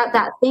put out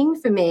that thing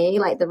for me,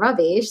 like the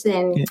rubbish,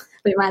 then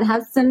we might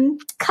have some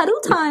cuddle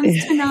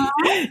times tonight.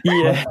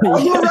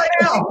 I'll do it right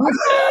now.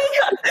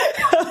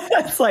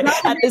 It's like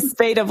at the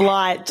speed of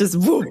light, just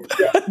whoop.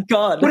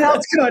 God. What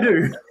else can I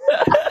do?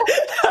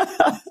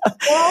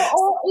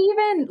 or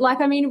even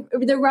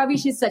the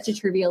rubbish is such a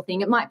trivial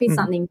thing. It might be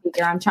something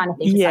bigger. I'm trying to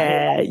think of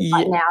something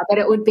right now, but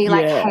it would be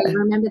like, hey,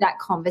 remember that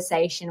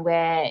conversation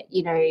where,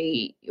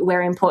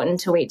 we're important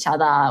to each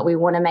other. We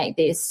want to make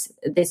this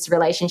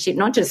relationship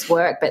not just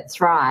work, but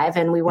thrive.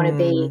 And we want to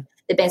be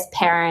the best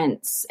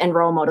parents and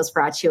role models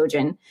for our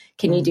children.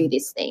 Can you do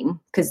this thing?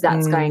 Because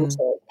that's going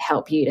to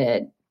help you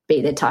to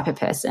be the type of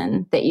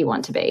person that you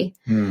want to be.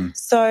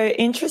 So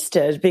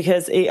interested,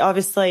 because it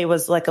obviously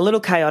was like a little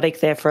chaotic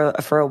there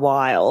for a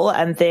while,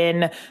 and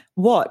then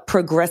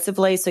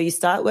progressively, so you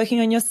start working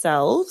on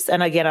yourselves.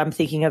 And again, I'm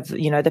thinking of,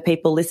 the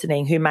people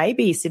listening who may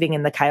be sitting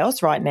in the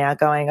chaos right now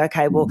going,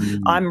 okay, well,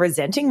 I'm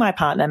resenting my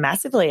partner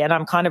massively and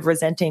I'm kind of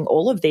resenting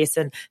all of this.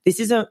 And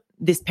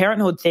this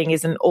parenthood thing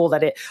isn't all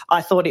that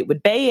I thought it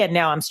would be. And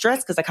now I'm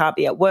stressed because I can't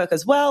be at work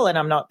as well. And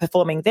I'm not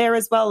performing there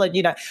as well. And,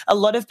 a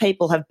lot of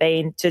people have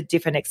been to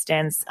different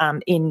extents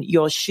in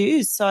your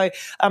shoes. So,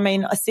 I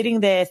mean, sitting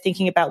there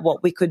thinking about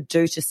what we could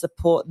do to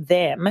support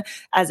them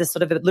as a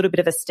sort of a little bit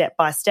of a step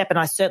by step. And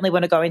I certainly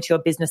want to go into your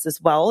business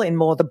as well in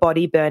more the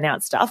body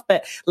burnout stuff,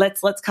 but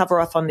let's cover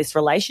off on this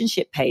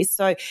relationship piece.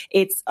 So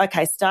it's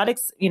okay,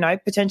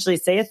 potentially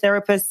see a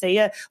therapist, see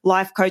a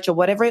life coach or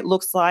whatever it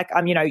looks like.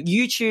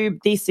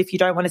 YouTube this if you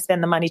don't want to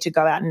spend the money to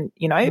go out and,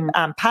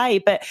 pay,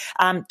 but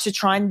to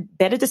try and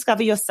better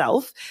discover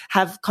yourself,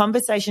 have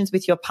conversations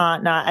with your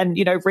partner and,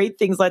 read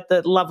things like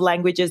the love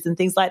languages and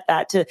things like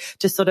that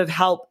to sort of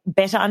help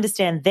better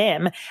understand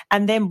them.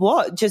 And then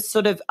just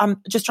sort of,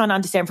 just trying to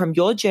understand from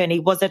your journey,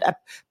 was it a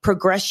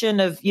progression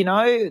of,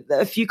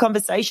 a few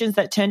conversations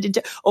that turned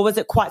into, or was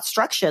it quite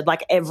structured?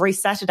 Like every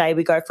Saturday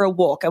we go for a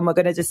walk and we're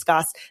going to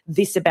discuss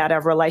this about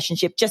our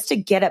relationship just to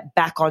get it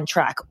back on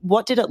track.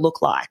 What did it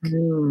look like?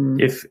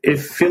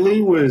 If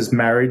Philly was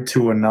married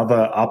to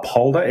another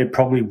upholder, it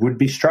probably would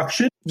be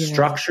structured.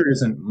 Structure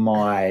isn't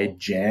my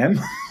jam.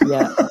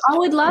 I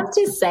would love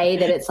to say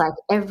that it's like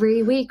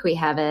every week we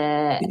have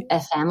a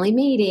family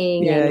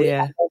meeting and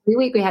every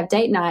week we have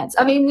date nights.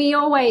 I mean, we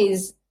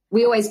always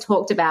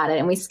talked about it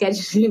and we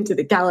scheduled it into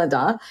the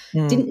calendar.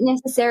 Didn't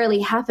necessarily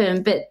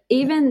happen, but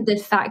even the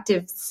fact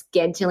of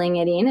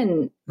scheduling it in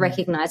and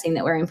recognizing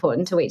that we're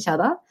important to each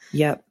other.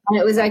 Yep. And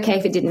it was okay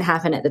if it didn't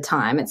happen at the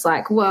time. It's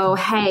like, well,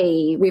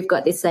 hey, we've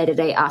got this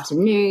Saturday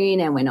afternoon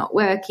and we're not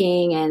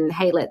working, and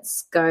hey,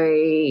 let's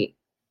go.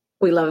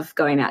 We love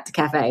going out to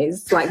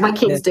cafes. Like my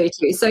kids do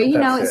too. So,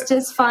 it's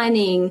just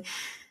finding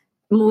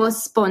more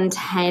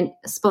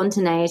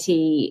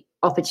spontaneity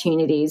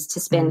opportunities to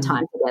spend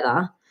time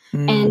together.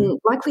 And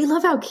like, we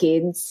love our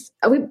kids.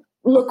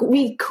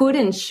 We could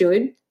and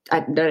should.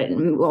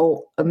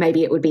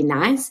 Maybe it would be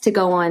nice to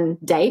go on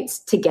dates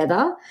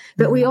together,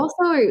 but we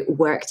also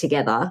work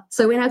together.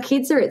 So when our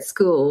kids are at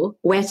school,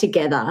 we're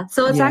together.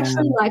 So it's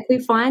actually like I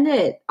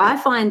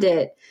find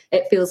it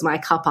fills my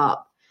cup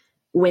up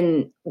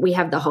when we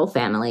have the whole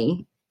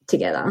family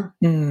together.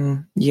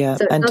 So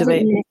it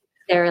doesn't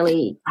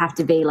necessarily have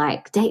to be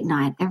like date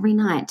night every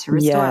night to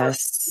restore.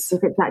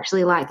 If it's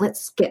actually like,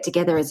 let's get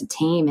together as a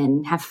team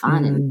and have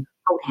fun and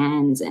hold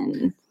hands.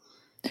 And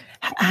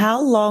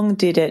how long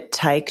did it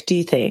take, do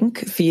you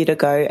think, for you to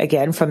go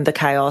again from the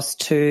chaos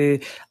to,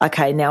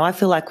 okay, now I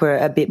feel like we're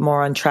a bit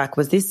more on track?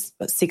 Was this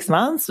 6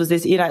 months? Was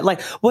this,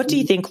 what do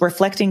you think,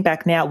 reflecting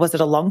back now, was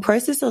it a long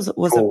process or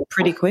was it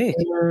pretty quick?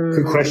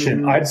 Good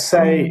question. I'd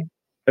say,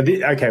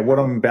 what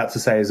I'm about to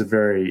say is a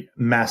very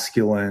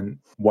masculine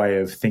way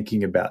of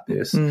thinking about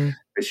this.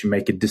 But you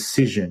make a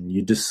decision.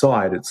 You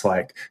decide. It's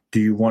like,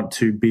 do you want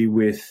to be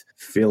with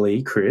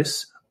Philly,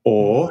 Chris,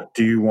 or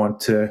do you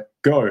want to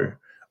go?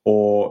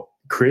 Or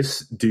Chris,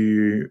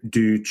 do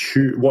you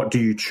choose? What do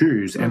you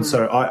choose? And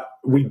so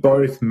we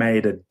both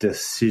made a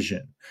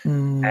decision,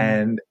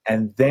 and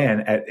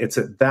then it's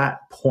at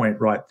that point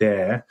right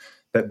there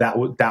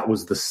that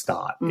was the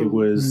start. It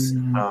was.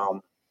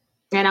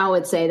 And I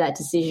would say that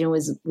decision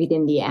was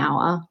within the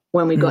hour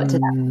when we got to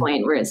that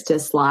point where it's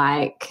just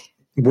like,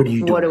 what are you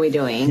doing? What are we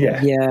doing?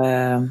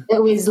 Yeah.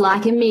 It was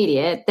like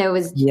immediate. There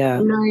was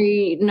no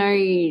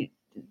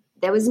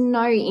there was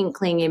no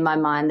inkling in my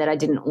mind that I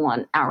didn't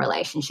want our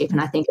relationship.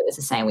 And I think it was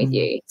the same with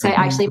you. So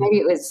actually maybe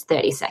it was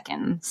 30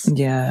 seconds.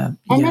 Yeah.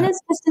 And then it's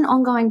just an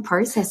ongoing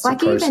process.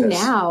 Like even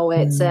now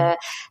it's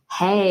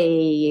hey,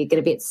 you get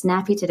a bit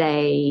snappy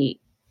today.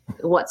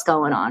 What's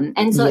going on?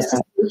 And so it's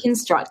just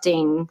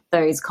reconstructing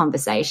those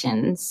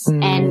conversations.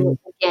 And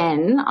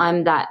again,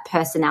 I'm that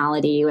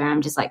personality where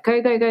I'm just like,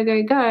 go, go, go,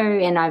 go, go.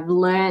 And I've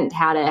learned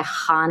how to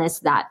harness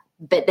that.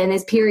 But then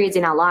there's periods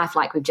in our life,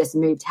 like we've just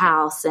moved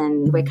house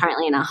and we're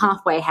currently in a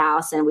halfway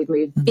house and we've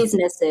moved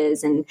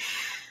businesses. And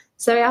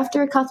so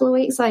after a couple of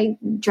weeks, like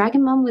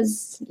Dragon Mum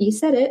was, you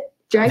said it,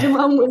 Dragon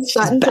Mum was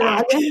starting to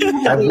rise.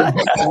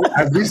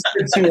 I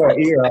whispered to her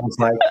ear, I was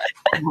like,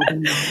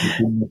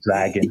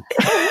 dragon.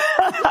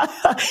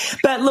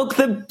 But look,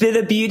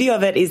 the beauty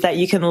of it is that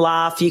you can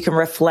laugh, you can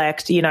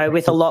reflect,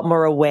 with a lot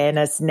more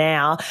awareness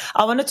now.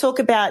 I want to talk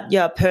about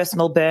your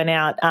personal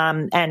burnout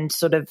and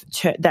sort of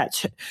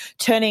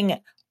turning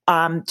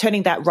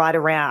that right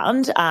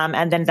around,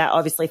 and then that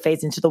obviously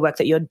feeds into the work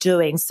that you're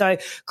doing. So,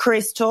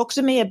 Chris, talk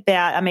to me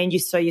about,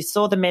 you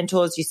saw the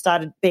mentors, you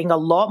started being a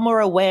lot more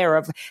aware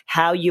of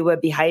how you were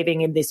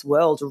behaving in this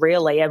world,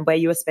 really, and where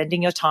you were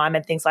spending your time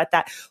and things like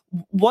that.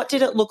 What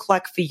did it look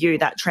like for you,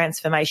 that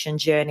transformation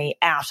journey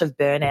out of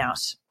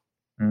burnout?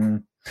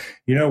 You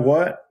know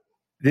what?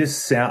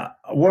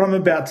 What I'm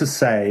about to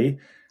say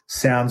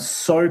sounds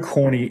so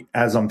corny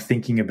as I'm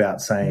thinking about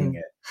saying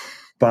it.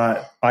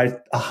 But I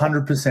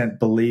 100%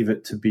 believe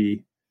it to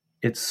be,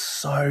 it's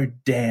so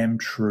damn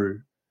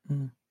true.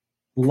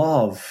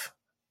 Love,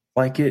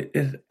 like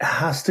it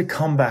has to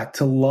come back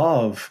to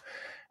love.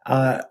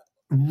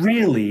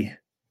 Really,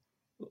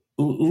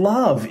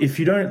 love. If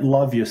you don't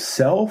love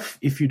yourself,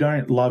 if you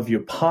don't love your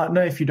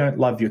partner, if you don't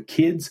love your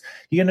kids,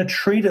 you're going to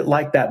treat it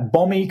like that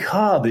bomby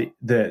car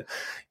that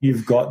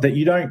you've got, that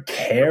you don't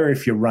care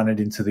if you run it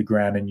into the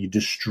ground and you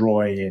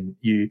destroy and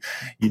you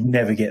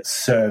never get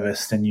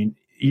serviced and you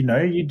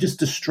just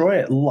destroy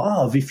it.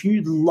 Love. If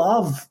you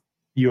love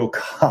your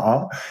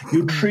car,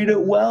 you'll treat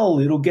it well.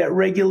 It'll get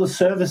regular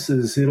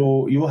services.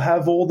 You'll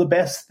have all the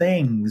best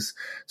things.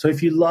 So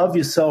if you love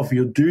yourself,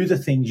 you'll do the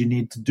things you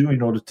need to do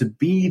in order to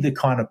be the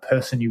kind of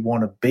person you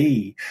want to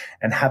be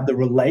and have the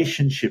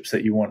relationships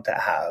that you want to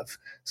have.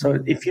 So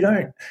if you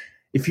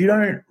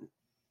don't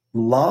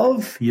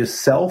love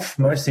yourself,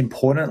 most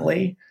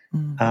importantly,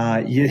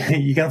 you're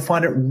going to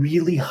find it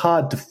really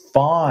hard to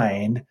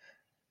find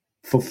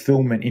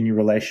fulfillment in your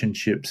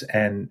relationships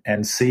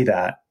and see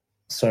that.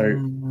 So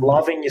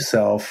loving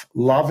yourself,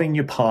 loving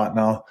your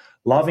partner,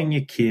 loving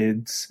your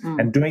kids,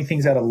 and doing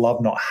things out of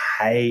love, not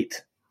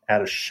hate,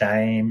 out of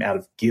shame, out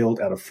of guilt,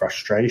 out of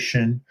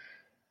frustration.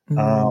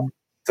 So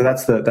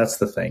that's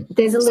the thing.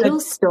 There's a little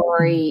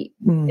story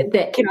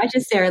that, can I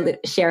just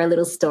share a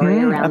little story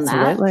around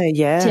absolutely, that?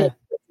 Yeah.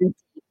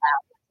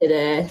 To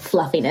the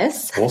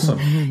fluffiness. Awesome.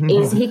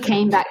 Is he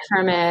came back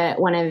from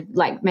one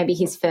of maybe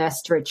his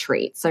first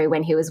retreat. So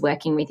when he was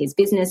working with his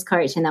business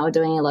coach and they were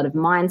doing a lot of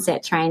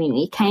mindset training,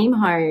 he came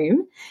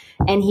home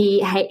and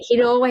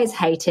he'd always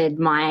hated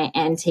my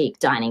antique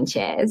dining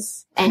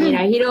chairs. And,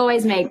 he'd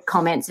always made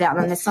comments about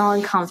them. They're so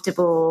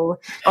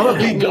uncomfortable. I'm a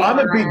big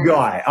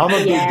guy.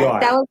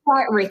 That was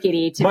quite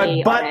rickety to be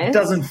honest. My butt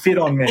doesn't fit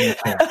on many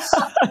things.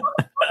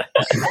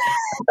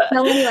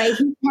 So anyway,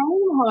 he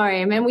came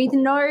home and with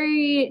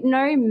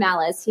no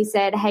malice, he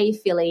said, "Hey,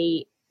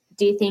 Philly,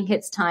 do you think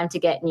it's time to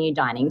get new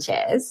dining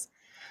chairs?"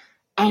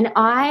 And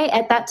I,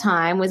 at that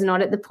time, was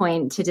not at the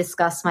point to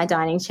discuss my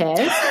dining chairs.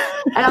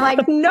 And I'm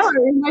like, no,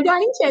 my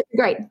dining chairs are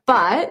great.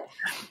 But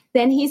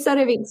then he sort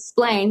of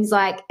explains,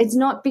 it's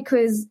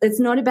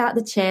not about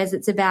the chairs,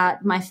 it's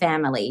about my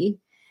family.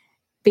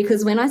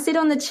 Because when I sit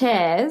on the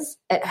chairs,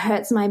 it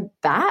hurts my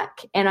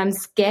back and I'm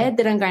scared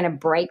that I'm going to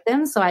break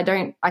them, so I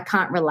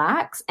can't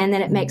relax. And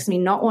then it makes me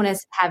not want to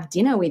have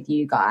dinner with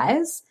you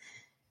guys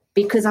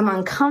because I'm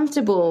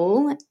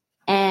uncomfortable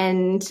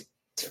and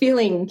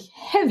feeling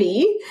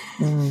heavy.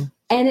 And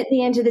at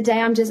the end of the day,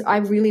 I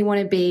really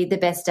want to be the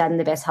best dad and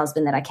the best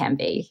husband that I can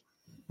be.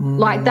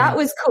 That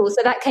was cool.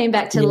 So that came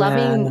back to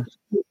loving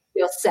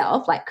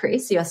yourself, like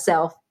Chris,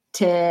 yourself,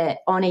 to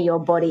honor your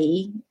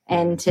body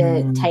and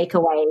to take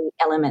away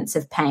elements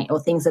of pain or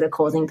things that are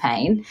causing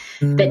pain.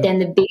 But then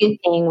the bigger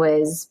thing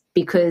was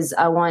because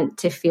I want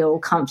to feel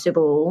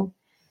comfortable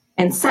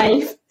and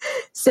safe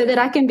so that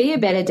I can be a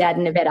better dad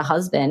and a better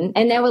husband.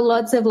 And there were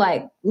lots of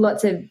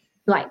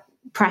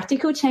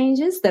practical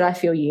changes that I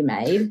feel you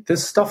made.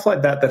 There's stuff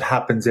like that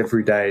happens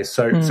every day.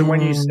 So when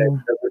you said,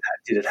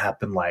 did it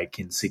happen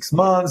in 6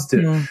 months?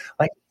 It's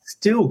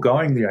still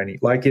going there.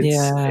 It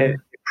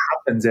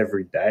happens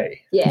every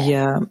day.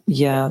 Yeah.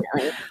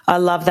 Definitely. I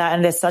love that.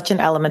 And there's such an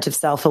element of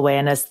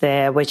self-awareness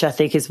there, which I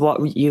think is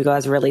what you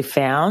guys really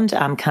found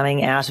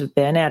coming out of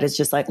burnout. Is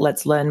just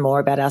let's learn more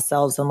about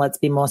ourselves and let's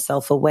be more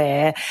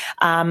self-aware.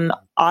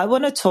 I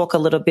want to talk a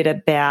little bit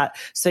about,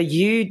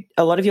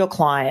 a lot of your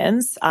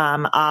clients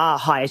are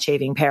high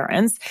achieving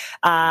parents.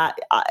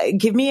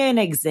 Give me an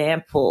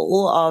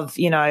example of,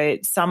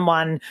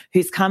 someone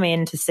who's come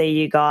in to see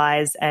you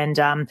guys and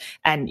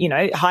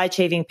high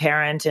achieving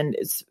parent and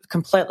it's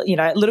completely,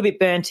 a little bit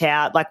burnt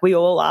out, like we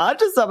all are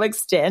to some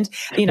extent.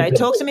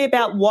 Talk to me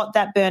about what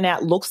that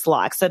burnout looks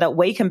like so that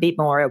we can be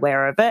more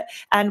aware of it.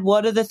 And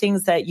what are the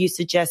things that you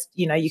suggest,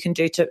 you can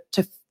do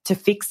to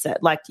fix it?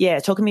 Like,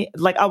 talk to me,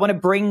 like I want to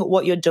bring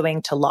what you're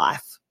doing to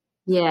life.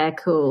 Yeah,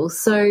 cool.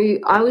 So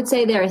I would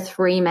say there are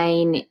three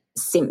main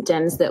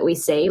symptoms that we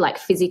see, like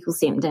physical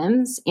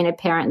symptoms in a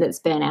parent that's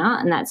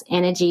burnout, and that's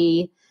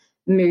energy,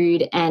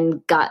 mood,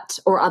 and gut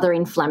or other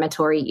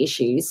inflammatory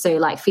issues. So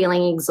like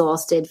feeling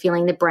exhausted,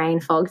 feeling the brain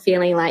fog,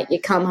 feeling like you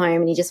come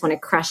home and you just want to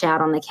crash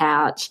out on the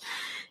couch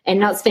and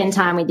not spend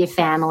time with your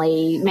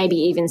family, maybe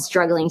even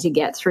struggling to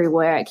get through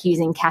work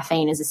using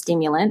caffeine as a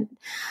stimulant.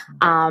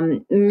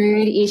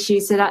 Mood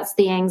issues, so that's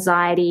the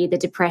anxiety, the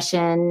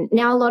depression.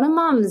 Now, a lot of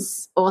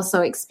mums also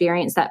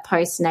experience that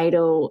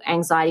postnatal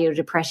anxiety or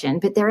depression,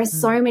 but there are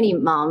so many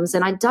mums,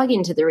 and I dug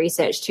into the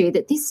research too,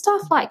 that this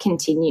stuff like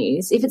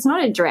continues. If it's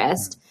not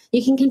addressed,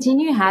 you can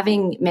continue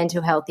having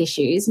mental health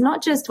issues,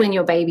 not just when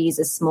your babies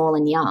are small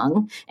and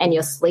young and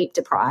you're sleep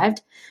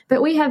deprived,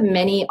 but we have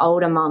many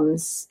older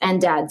mums and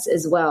dads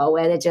as well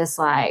where they're just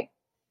like,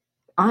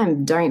 I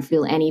don't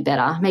feel any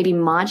better, maybe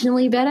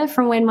marginally better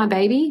from when my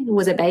baby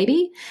was a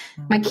baby.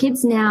 My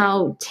kid's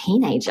now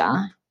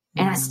teenager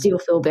and I still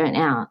feel burnt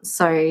out.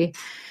 So,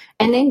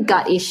 and then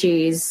gut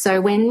issues. So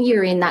when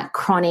you're in that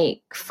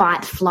chronic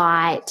fight,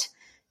 flight,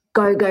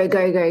 go,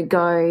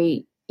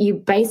 you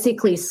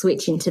basically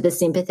switch into the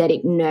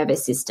sympathetic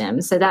nervous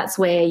system. So that's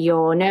where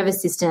your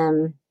nervous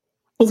system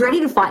is ready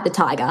to fight the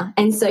tiger.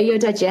 And so your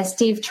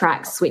digestive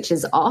tract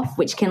switches off,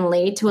 which can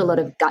lead to a lot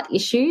of gut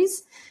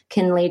issues,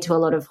 can lead to a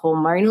lot of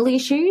hormonal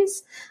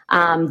issues,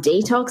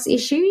 detox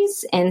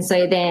issues. And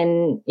so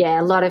then,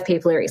 a lot of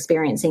people are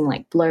experiencing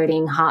like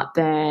bloating,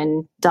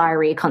 heartburn,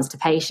 diarrhea,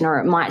 constipation, or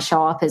it might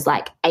show up as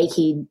like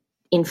achy,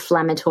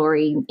 inflamed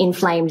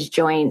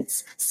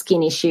joints,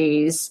 skin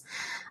issues,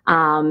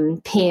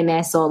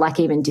 PMS, or like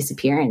even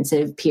disappearance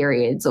of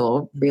periods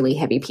or really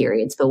heavy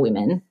periods for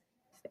women.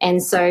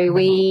 And so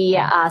we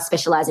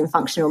specialize in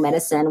functional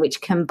medicine,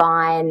 which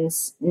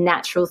combines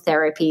natural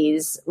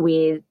therapies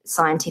with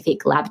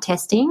scientific lab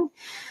testing.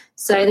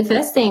 So the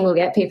first thing we'll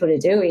get people to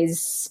do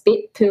is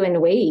spit, poo,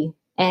 and wee.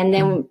 And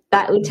then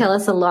that will tell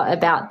us a lot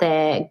about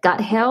their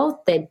gut health,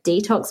 their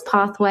detox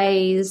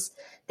pathways,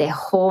 their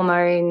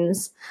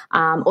hormones,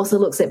 also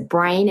looks at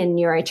brain and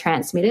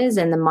neurotransmitters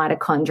and the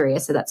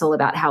mitochondria. So that's all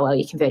about how well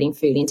you're converting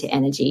food into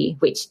energy,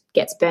 which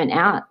gets burnt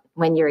out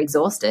when you're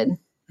exhausted.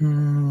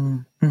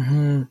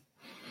 Mm-hmm.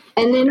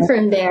 And then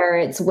from there,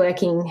 it's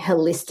working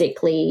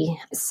holistically.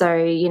 So,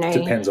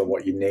 depends on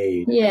what you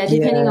need. Yeah,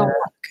 depending on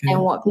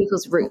what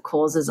people's root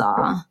causes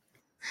are.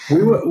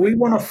 We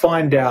want to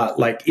find out,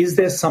 like, is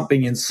there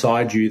something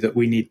inside you that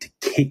we need to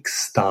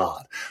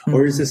kickstart?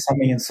 Or is there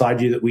something inside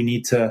you that we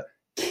need to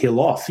kill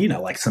off,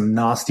 like some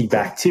nasty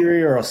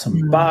bacteria or some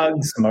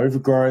bugs, some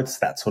overgrowths,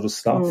 that sort of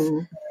stuff,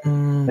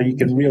 so you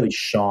can really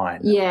shine.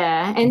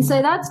 Yeah, and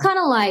so that's kind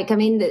of like,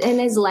 and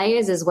there's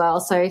layers as well.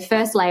 So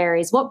first layer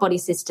is what body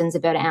systems are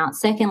burnt out.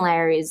 Second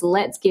layer is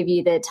let's give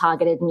you the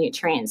targeted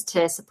nutrients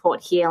to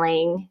support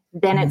healing.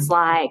 Then it's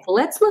like,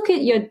 let's look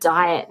at your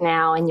diet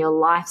now and your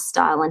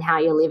lifestyle and how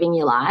you're living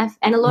your life.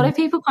 And a lot of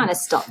people kind of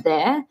stop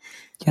there.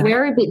 Yeah.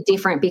 We're a bit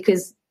different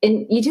because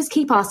you just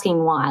keep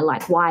asking why.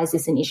 Like, why is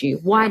this an issue?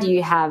 Why do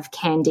you have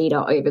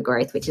candida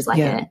overgrowth, which is like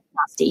a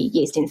nasty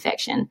yeast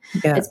infection?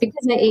 Yeah. It's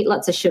because they eat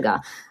lots of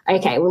sugar.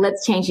 Okay, well,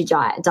 let's change your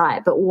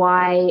diet. But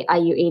why are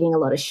you eating a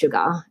lot of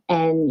sugar?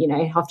 And,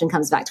 it often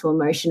comes back to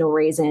emotional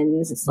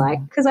reasons. It's like,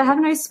 because I have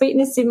no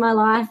sweetness in my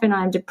life and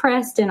I'm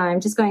depressed and I'm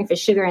just going for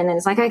sugar. And then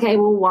it's like, okay,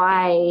 well,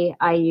 why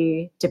are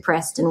you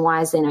depressed and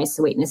why is there no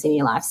sweetness in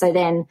your life? So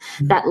then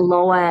that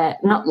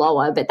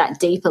that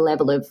deeper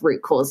level of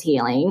root cause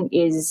healing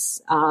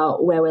is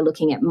where we're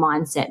looking at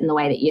mindset and the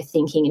way that you're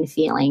thinking and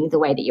feeling, the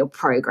way that you're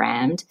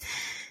programmed.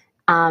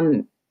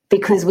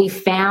 Because we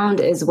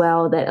found as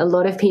well that a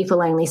lot of people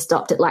only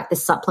stopped at like the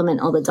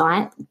supplement or the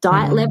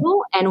diet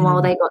level. And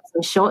while they got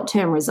some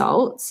short-term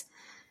results,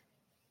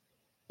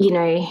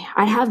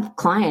 I'd have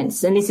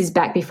clients, and this is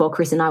back before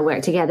Chris and I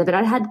worked together, but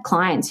I'd had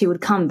clients who would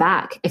come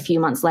back a few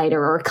months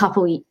later or a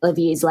couple of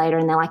years later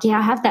and they're like,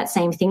 I have that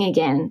same thing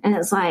again. And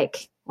it's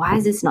like, why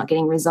is this not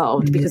getting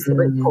resolved? Because the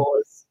root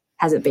cause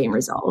hasn't been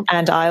resolved.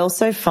 And I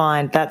also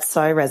find that so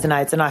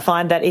resonates. And I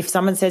find that if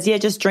someone says,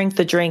 just drink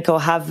the drink or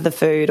have the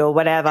food or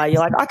whatever, you're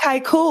like,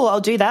 okay, cool,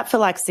 I'll do that for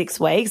like 6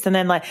 weeks. And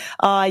then like,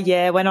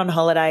 went on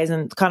holidays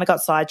and kind of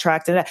got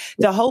sidetracked. And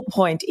the whole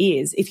point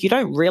is, if you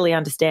don't really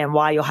understand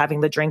why you're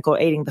having the drink or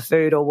eating the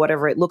food or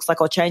whatever it looks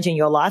like or changing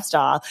your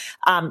lifestyle,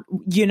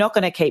 you're not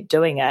going to keep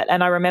doing it.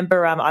 And I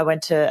remember I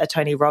went to a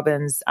Tony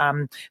Robbins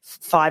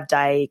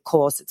 5-day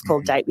course. It's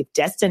called Date with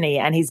Destiny.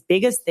 And his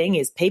biggest thing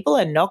is people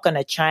are not going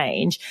to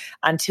change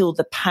until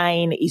the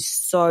pain is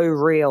so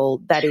real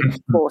that it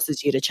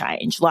forces you to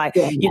change. Like,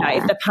 you know,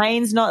 if the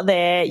pain's not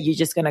there, you're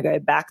just going to go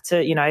back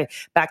to, you know,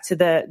 back to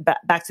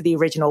the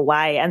original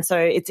way. And so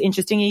it's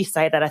interesting you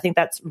say that. I think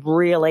that's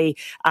really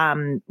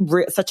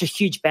such a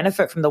huge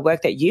benefit from the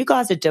work that you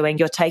guys are doing.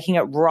 You're taking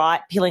it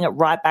right, peeling it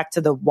right back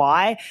to the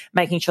why,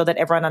 making sure that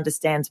everyone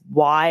understands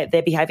why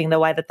they're behaving the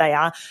way that they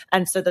are,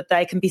 and so that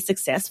they can be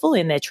successful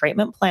in their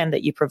treatment plan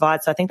that you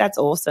provide. So I think that's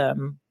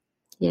awesome.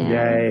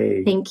 Yeah.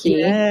 Yay. Thank you.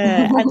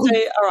 Yeah. And so,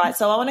 all right.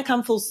 So I want to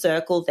come full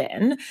circle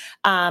then,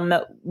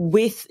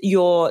 with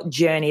your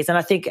journeys. And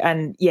I think,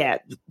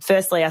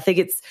 firstly, I think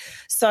it's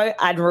so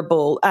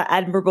admirable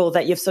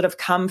that you've sort of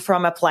come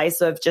from a place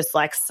of just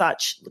like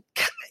such,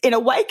 in a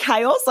way,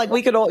 chaos. Like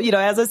we could all, you know,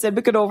 as I said,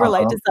 we could all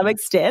relate to some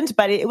extent,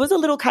 but it was a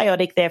little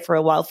chaotic there for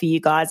a while for you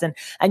guys. And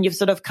you've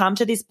sort of come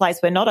to this place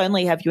where not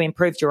only have you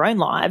improved your own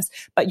lives,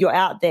 but you're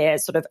out there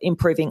sort of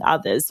improving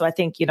others. So I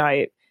think, you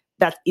know,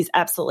 that is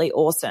absolutely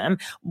awesome.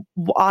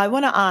 I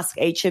want to ask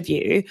each of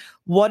you,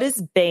 what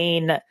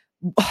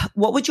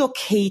would your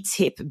key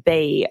tip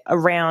be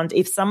around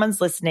if someone's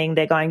listening,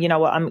 they're going, you know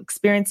what, I'm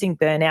experiencing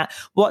burnout.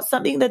 What's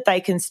something that they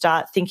can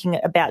start thinking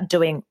about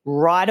doing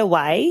right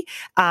away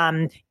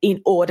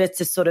in order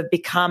to sort of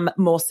become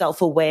more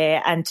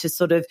self-aware and to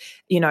sort of,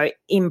 you know,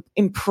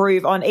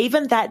 improve on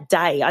even that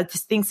day? I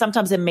just think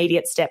sometimes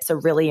immediate steps are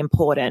really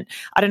important.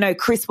 I don't know,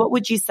 Chris, what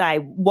would you say?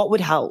 What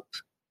would help?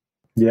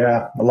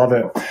 Yeah, I love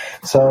it.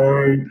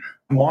 So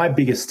my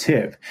biggest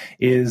tip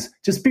is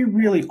just be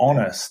really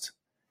honest.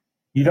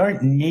 You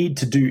don't need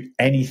to do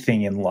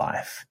anything in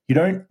life. You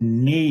don't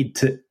need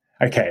to,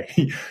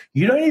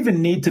 you don't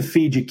even need to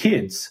feed your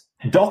kids.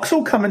 Docs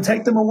will come and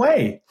take them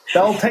away.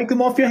 They'll take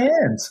them off your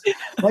hands.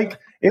 Like,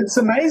 it's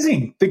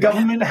amazing. The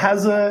government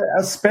has a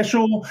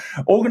special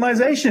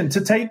organization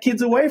to take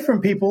kids away from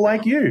people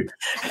like you.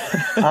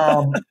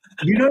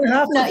 You don't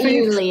have to. Not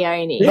you,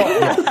 Leonie.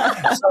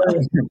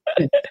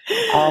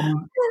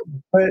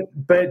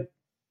 But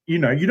you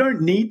know, you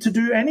don't need to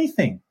do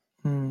anything.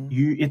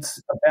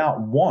 It's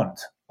about want.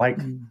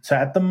 So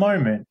at the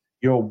moment,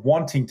 you're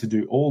wanting to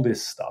do all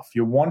this stuff.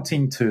 You're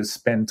wanting to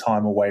spend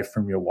time away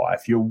from your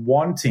wife. You're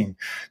wanting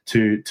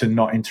to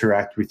not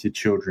interact with your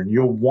children.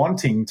 You're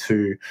wanting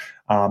to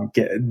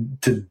get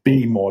to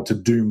be more, to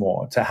do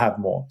more, to have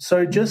more.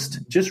 So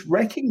just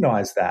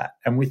recognize that,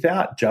 and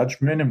without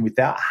judgment and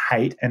without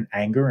hate and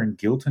anger and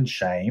guilt and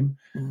shame,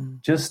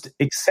 just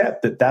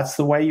accept that that's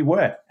the way you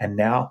work. And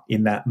now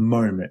in that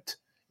moment,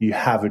 you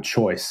have a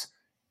choice.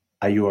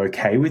 Are you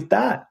okay with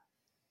that?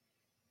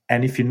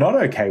 And if you're not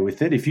okay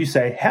with it, if you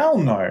say, hell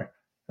no,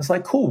 it's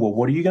like, cool, well,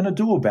 what are you going to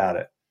do about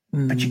it?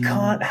 But you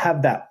can't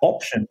have that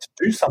option to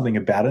do something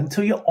about it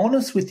until you're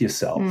honest with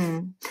yourself.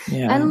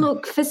 Yeah. And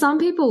look, for some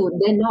people,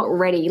 they're not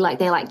ready. Like,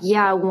 they're like,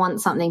 yeah, I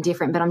want something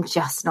different, but I'm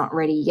just not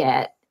ready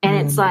yet.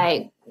 And it's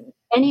like,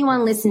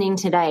 anyone listening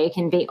today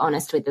can be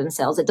honest with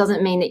themselves. It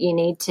doesn't mean that you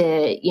need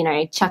to, you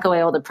know, chuck away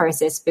all the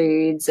processed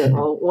foods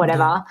or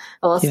whatever,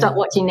 or stop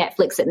watching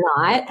Netflix at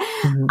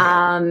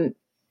night.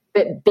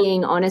 But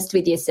being honest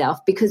with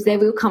yourself, because there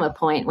will come a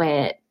point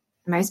where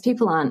most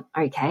people aren't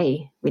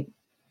okay with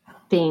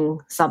being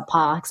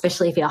subpar,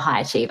 especially if you're a high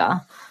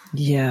achiever.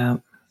 Yeah,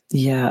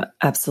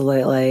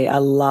 absolutely. I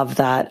love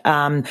that.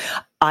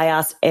 I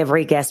ask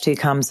every guest who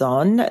comes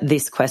on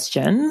this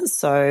question.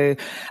 So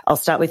I'll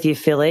start with you,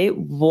 Philly.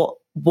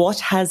 What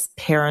has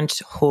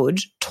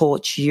parenthood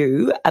taught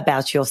you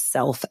about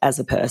yourself as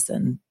a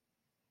person?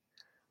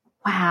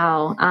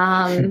 Wow.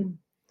 I'm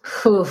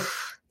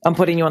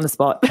putting you on the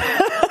spot.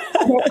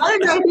 I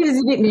don't know if it is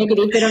a bit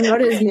negative, but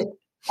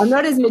I'm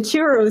not as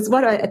mature as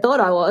what I thought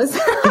I was.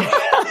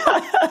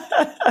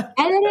 And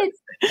then it's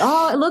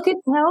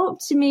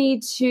helped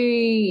me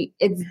to.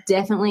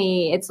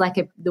 It's like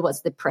what's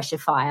the pressure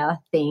fire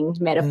thing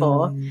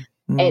metaphor.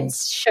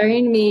 It's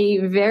shown me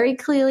very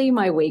clearly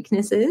my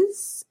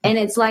weaknesses, and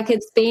it's like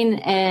it's been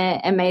an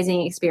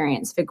amazing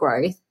experience for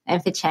growth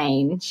and for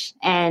change.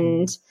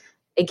 And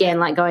again,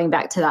 like going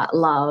back to that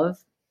love,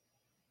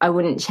 I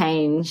wouldn't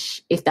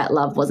change if that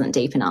love wasn't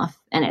deep enough,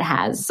 and it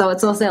has. So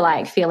it's also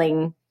like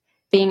being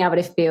able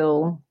to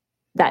feel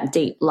that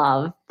deep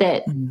love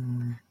that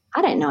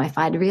I don't know if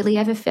I'd really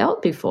ever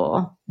felt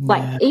before.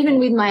 Like even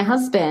with my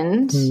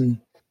husband,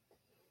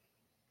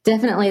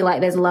 definitely like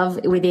there's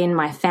love within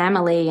my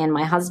family and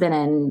my husband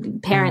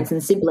and parents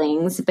and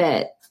siblings,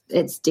 but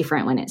it's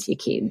different when it's your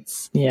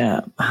kids.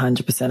 Yeah,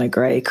 100%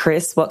 agree.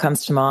 Chris, what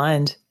comes to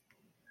mind?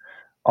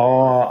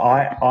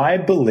 I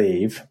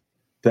believe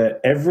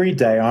that every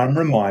day I'm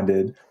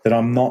reminded that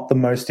I'm not the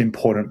most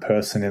important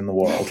person in the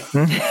world.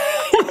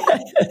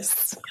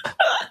 Yes.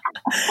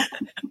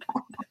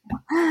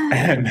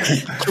 And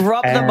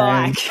drop the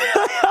mic.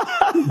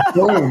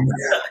 Boom.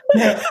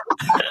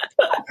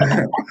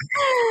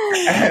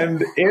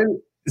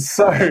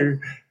 So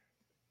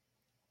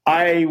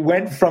I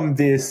went from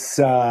this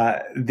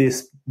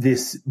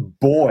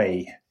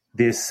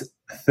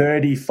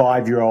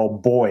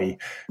 35-year-old boy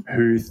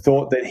who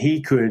thought that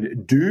he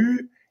could do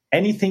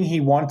anything he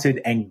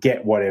wanted and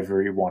get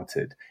whatever he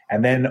wanted.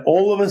 And then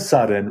all of a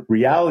sudden,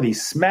 reality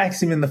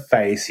smacks him in the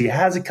face. He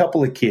has a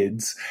couple of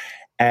kids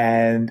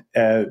and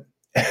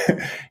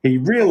he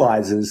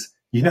realizes,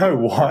 you know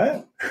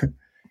what?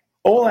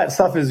 All that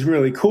stuff is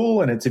really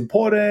cool and it's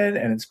important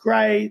and it's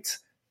great,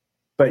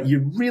 but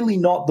you're really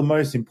not the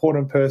most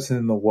important person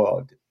in the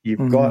world.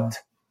 You've got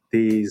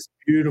these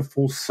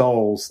beautiful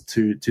souls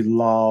to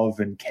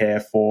love and care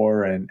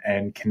for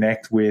and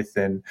connect with,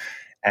 and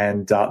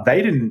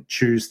they didn't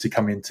choose to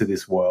come into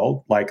this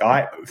world. Like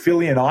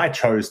Philly and I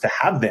chose to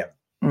have them.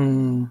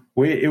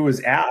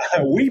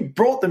 We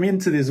brought them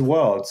into this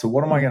world. So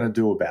what am I going to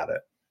do about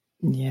it?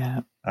 Yeah,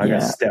 I'm going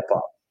to step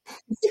up.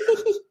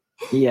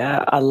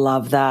 Yeah, I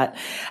love that.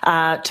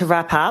 To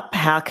wrap up,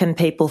 how can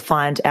people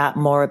find out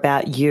more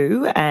about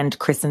you and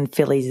Chris and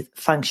Philly's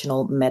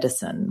functional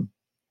medicine?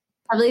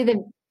 Probably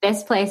the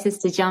best place is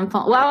to jump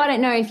on. Well, I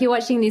don't know if you're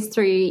watching this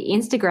through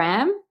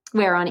Instagram.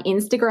 We're on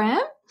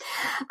Instagram,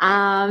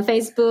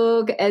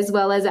 Facebook, as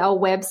well as our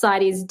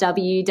website is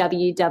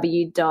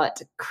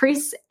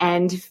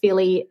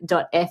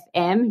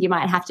www.chrisandphilly.fm. You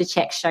might have to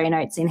check show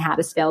notes in how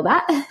to spell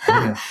that.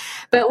 Yeah.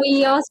 But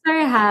we also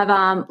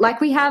have,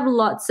 we have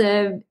lots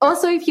of,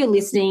 also if you're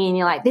listening and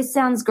you're like, this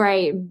sounds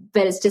great,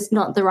 but it's just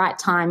not the right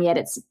time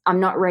yet. I'm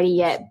not ready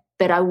yet,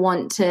 but I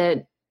want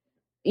to,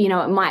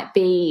 it might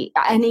be,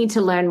 I need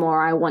to learn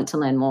more. I want to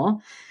learn more.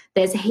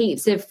 There's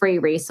heaps of free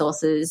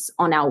resources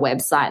on our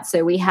website.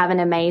 So we have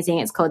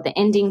it's called the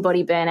Ending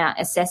Body Burnout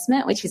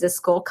Assessment, which is a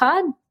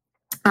scorecard.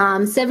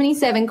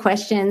 77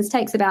 questions,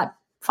 takes about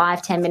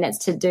 5-10 minutes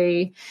to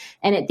do.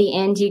 And at the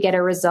end, you get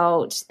a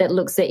result that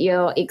looks at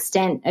your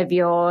extent of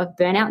your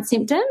burnout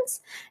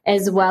symptoms,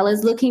 as well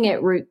as looking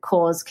at root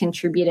cause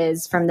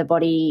contributors from the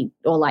body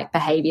or like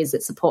behaviors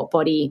that support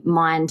body,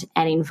 mind,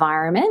 and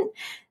environment.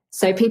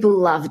 So people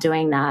love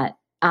doing that.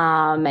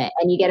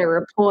 And you get a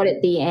report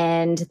at the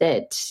end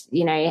that,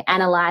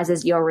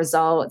 analyzes your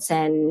results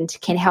and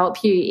can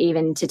help you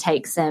even to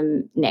take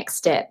some next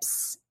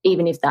steps,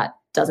 even if that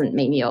doesn't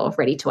mean you're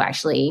ready to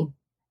actually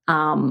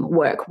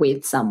work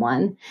with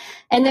someone.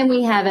 And then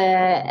we have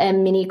a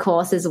mini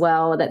course as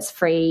well that's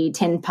free,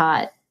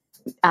 10-part,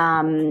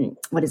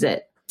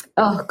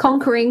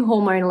 Conquering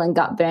Hormonal and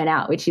Gut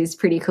Burnout, which is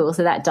pretty cool.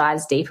 So that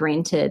dives deeper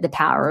into the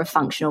power of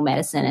functional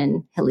medicine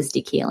and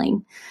holistic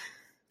healing.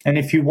 And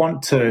if you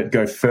want to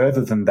go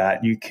further than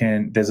that,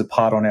 there's a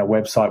part on our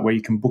website where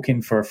you can book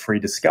in for a free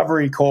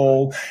discovery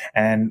call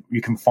and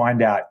you can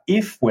find out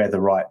if we're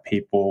the right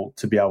people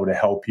to be able to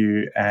help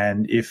you.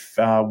 And if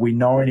we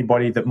know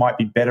anybody that might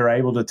be better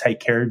able to take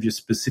care of your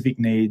specific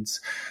needs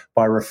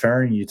by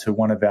referring you to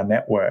one of our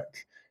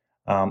network.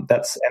 And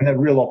the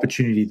real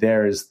opportunity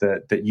there is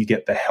that you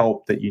get the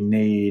help that you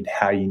need,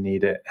 how you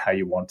need it, how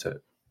you want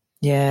it.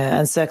 Yeah.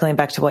 And circling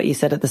back to what you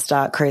said at the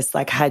start, Chris,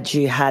 like had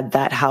you had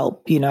that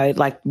help,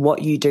 like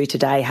what you do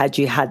today, had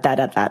you had that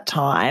at that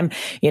time,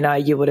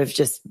 you would have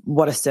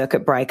what a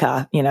circuit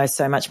breaker,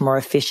 so much more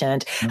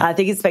efficient. Mm-hmm. I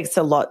think it speaks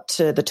a lot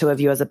to the two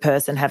of you as a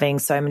person, having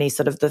so many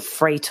sort of the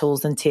free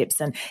tools and tips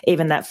and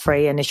even that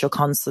free initial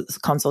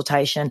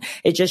consultation.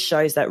 It just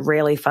shows that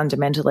really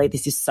fundamentally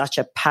this is such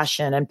a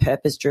passion and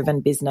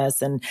purpose-driven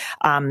business. And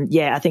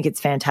I think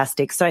it's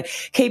fantastic. So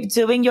keep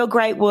doing your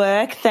great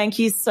work. Thank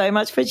you so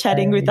much for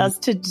chatting with us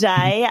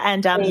today.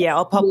 And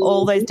I'll pop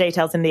all those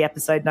details in the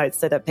episode notes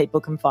so that people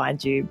can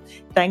find you.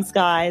 Thanks,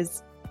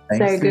 guys.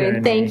 Thanks, so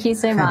good. Thank you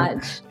so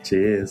much.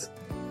 Cheers.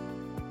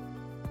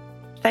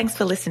 Thanks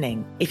for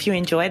listening. If you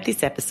enjoyed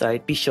this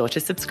episode, be sure to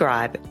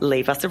subscribe,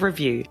 leave us a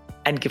review,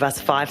 and give us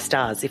 5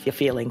 stars if you're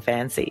feeling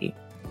fancy.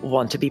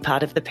 Want to be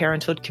part of the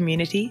Parenthood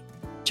community?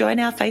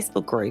 Join our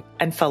Facebook group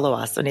and follow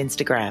us on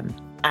Instagram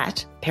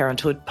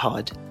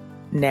 @ParenthoodPod.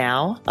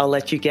 Now I'll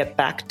let you get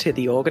back to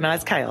the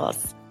organised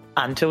chaos.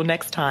 Until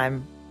next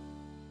time.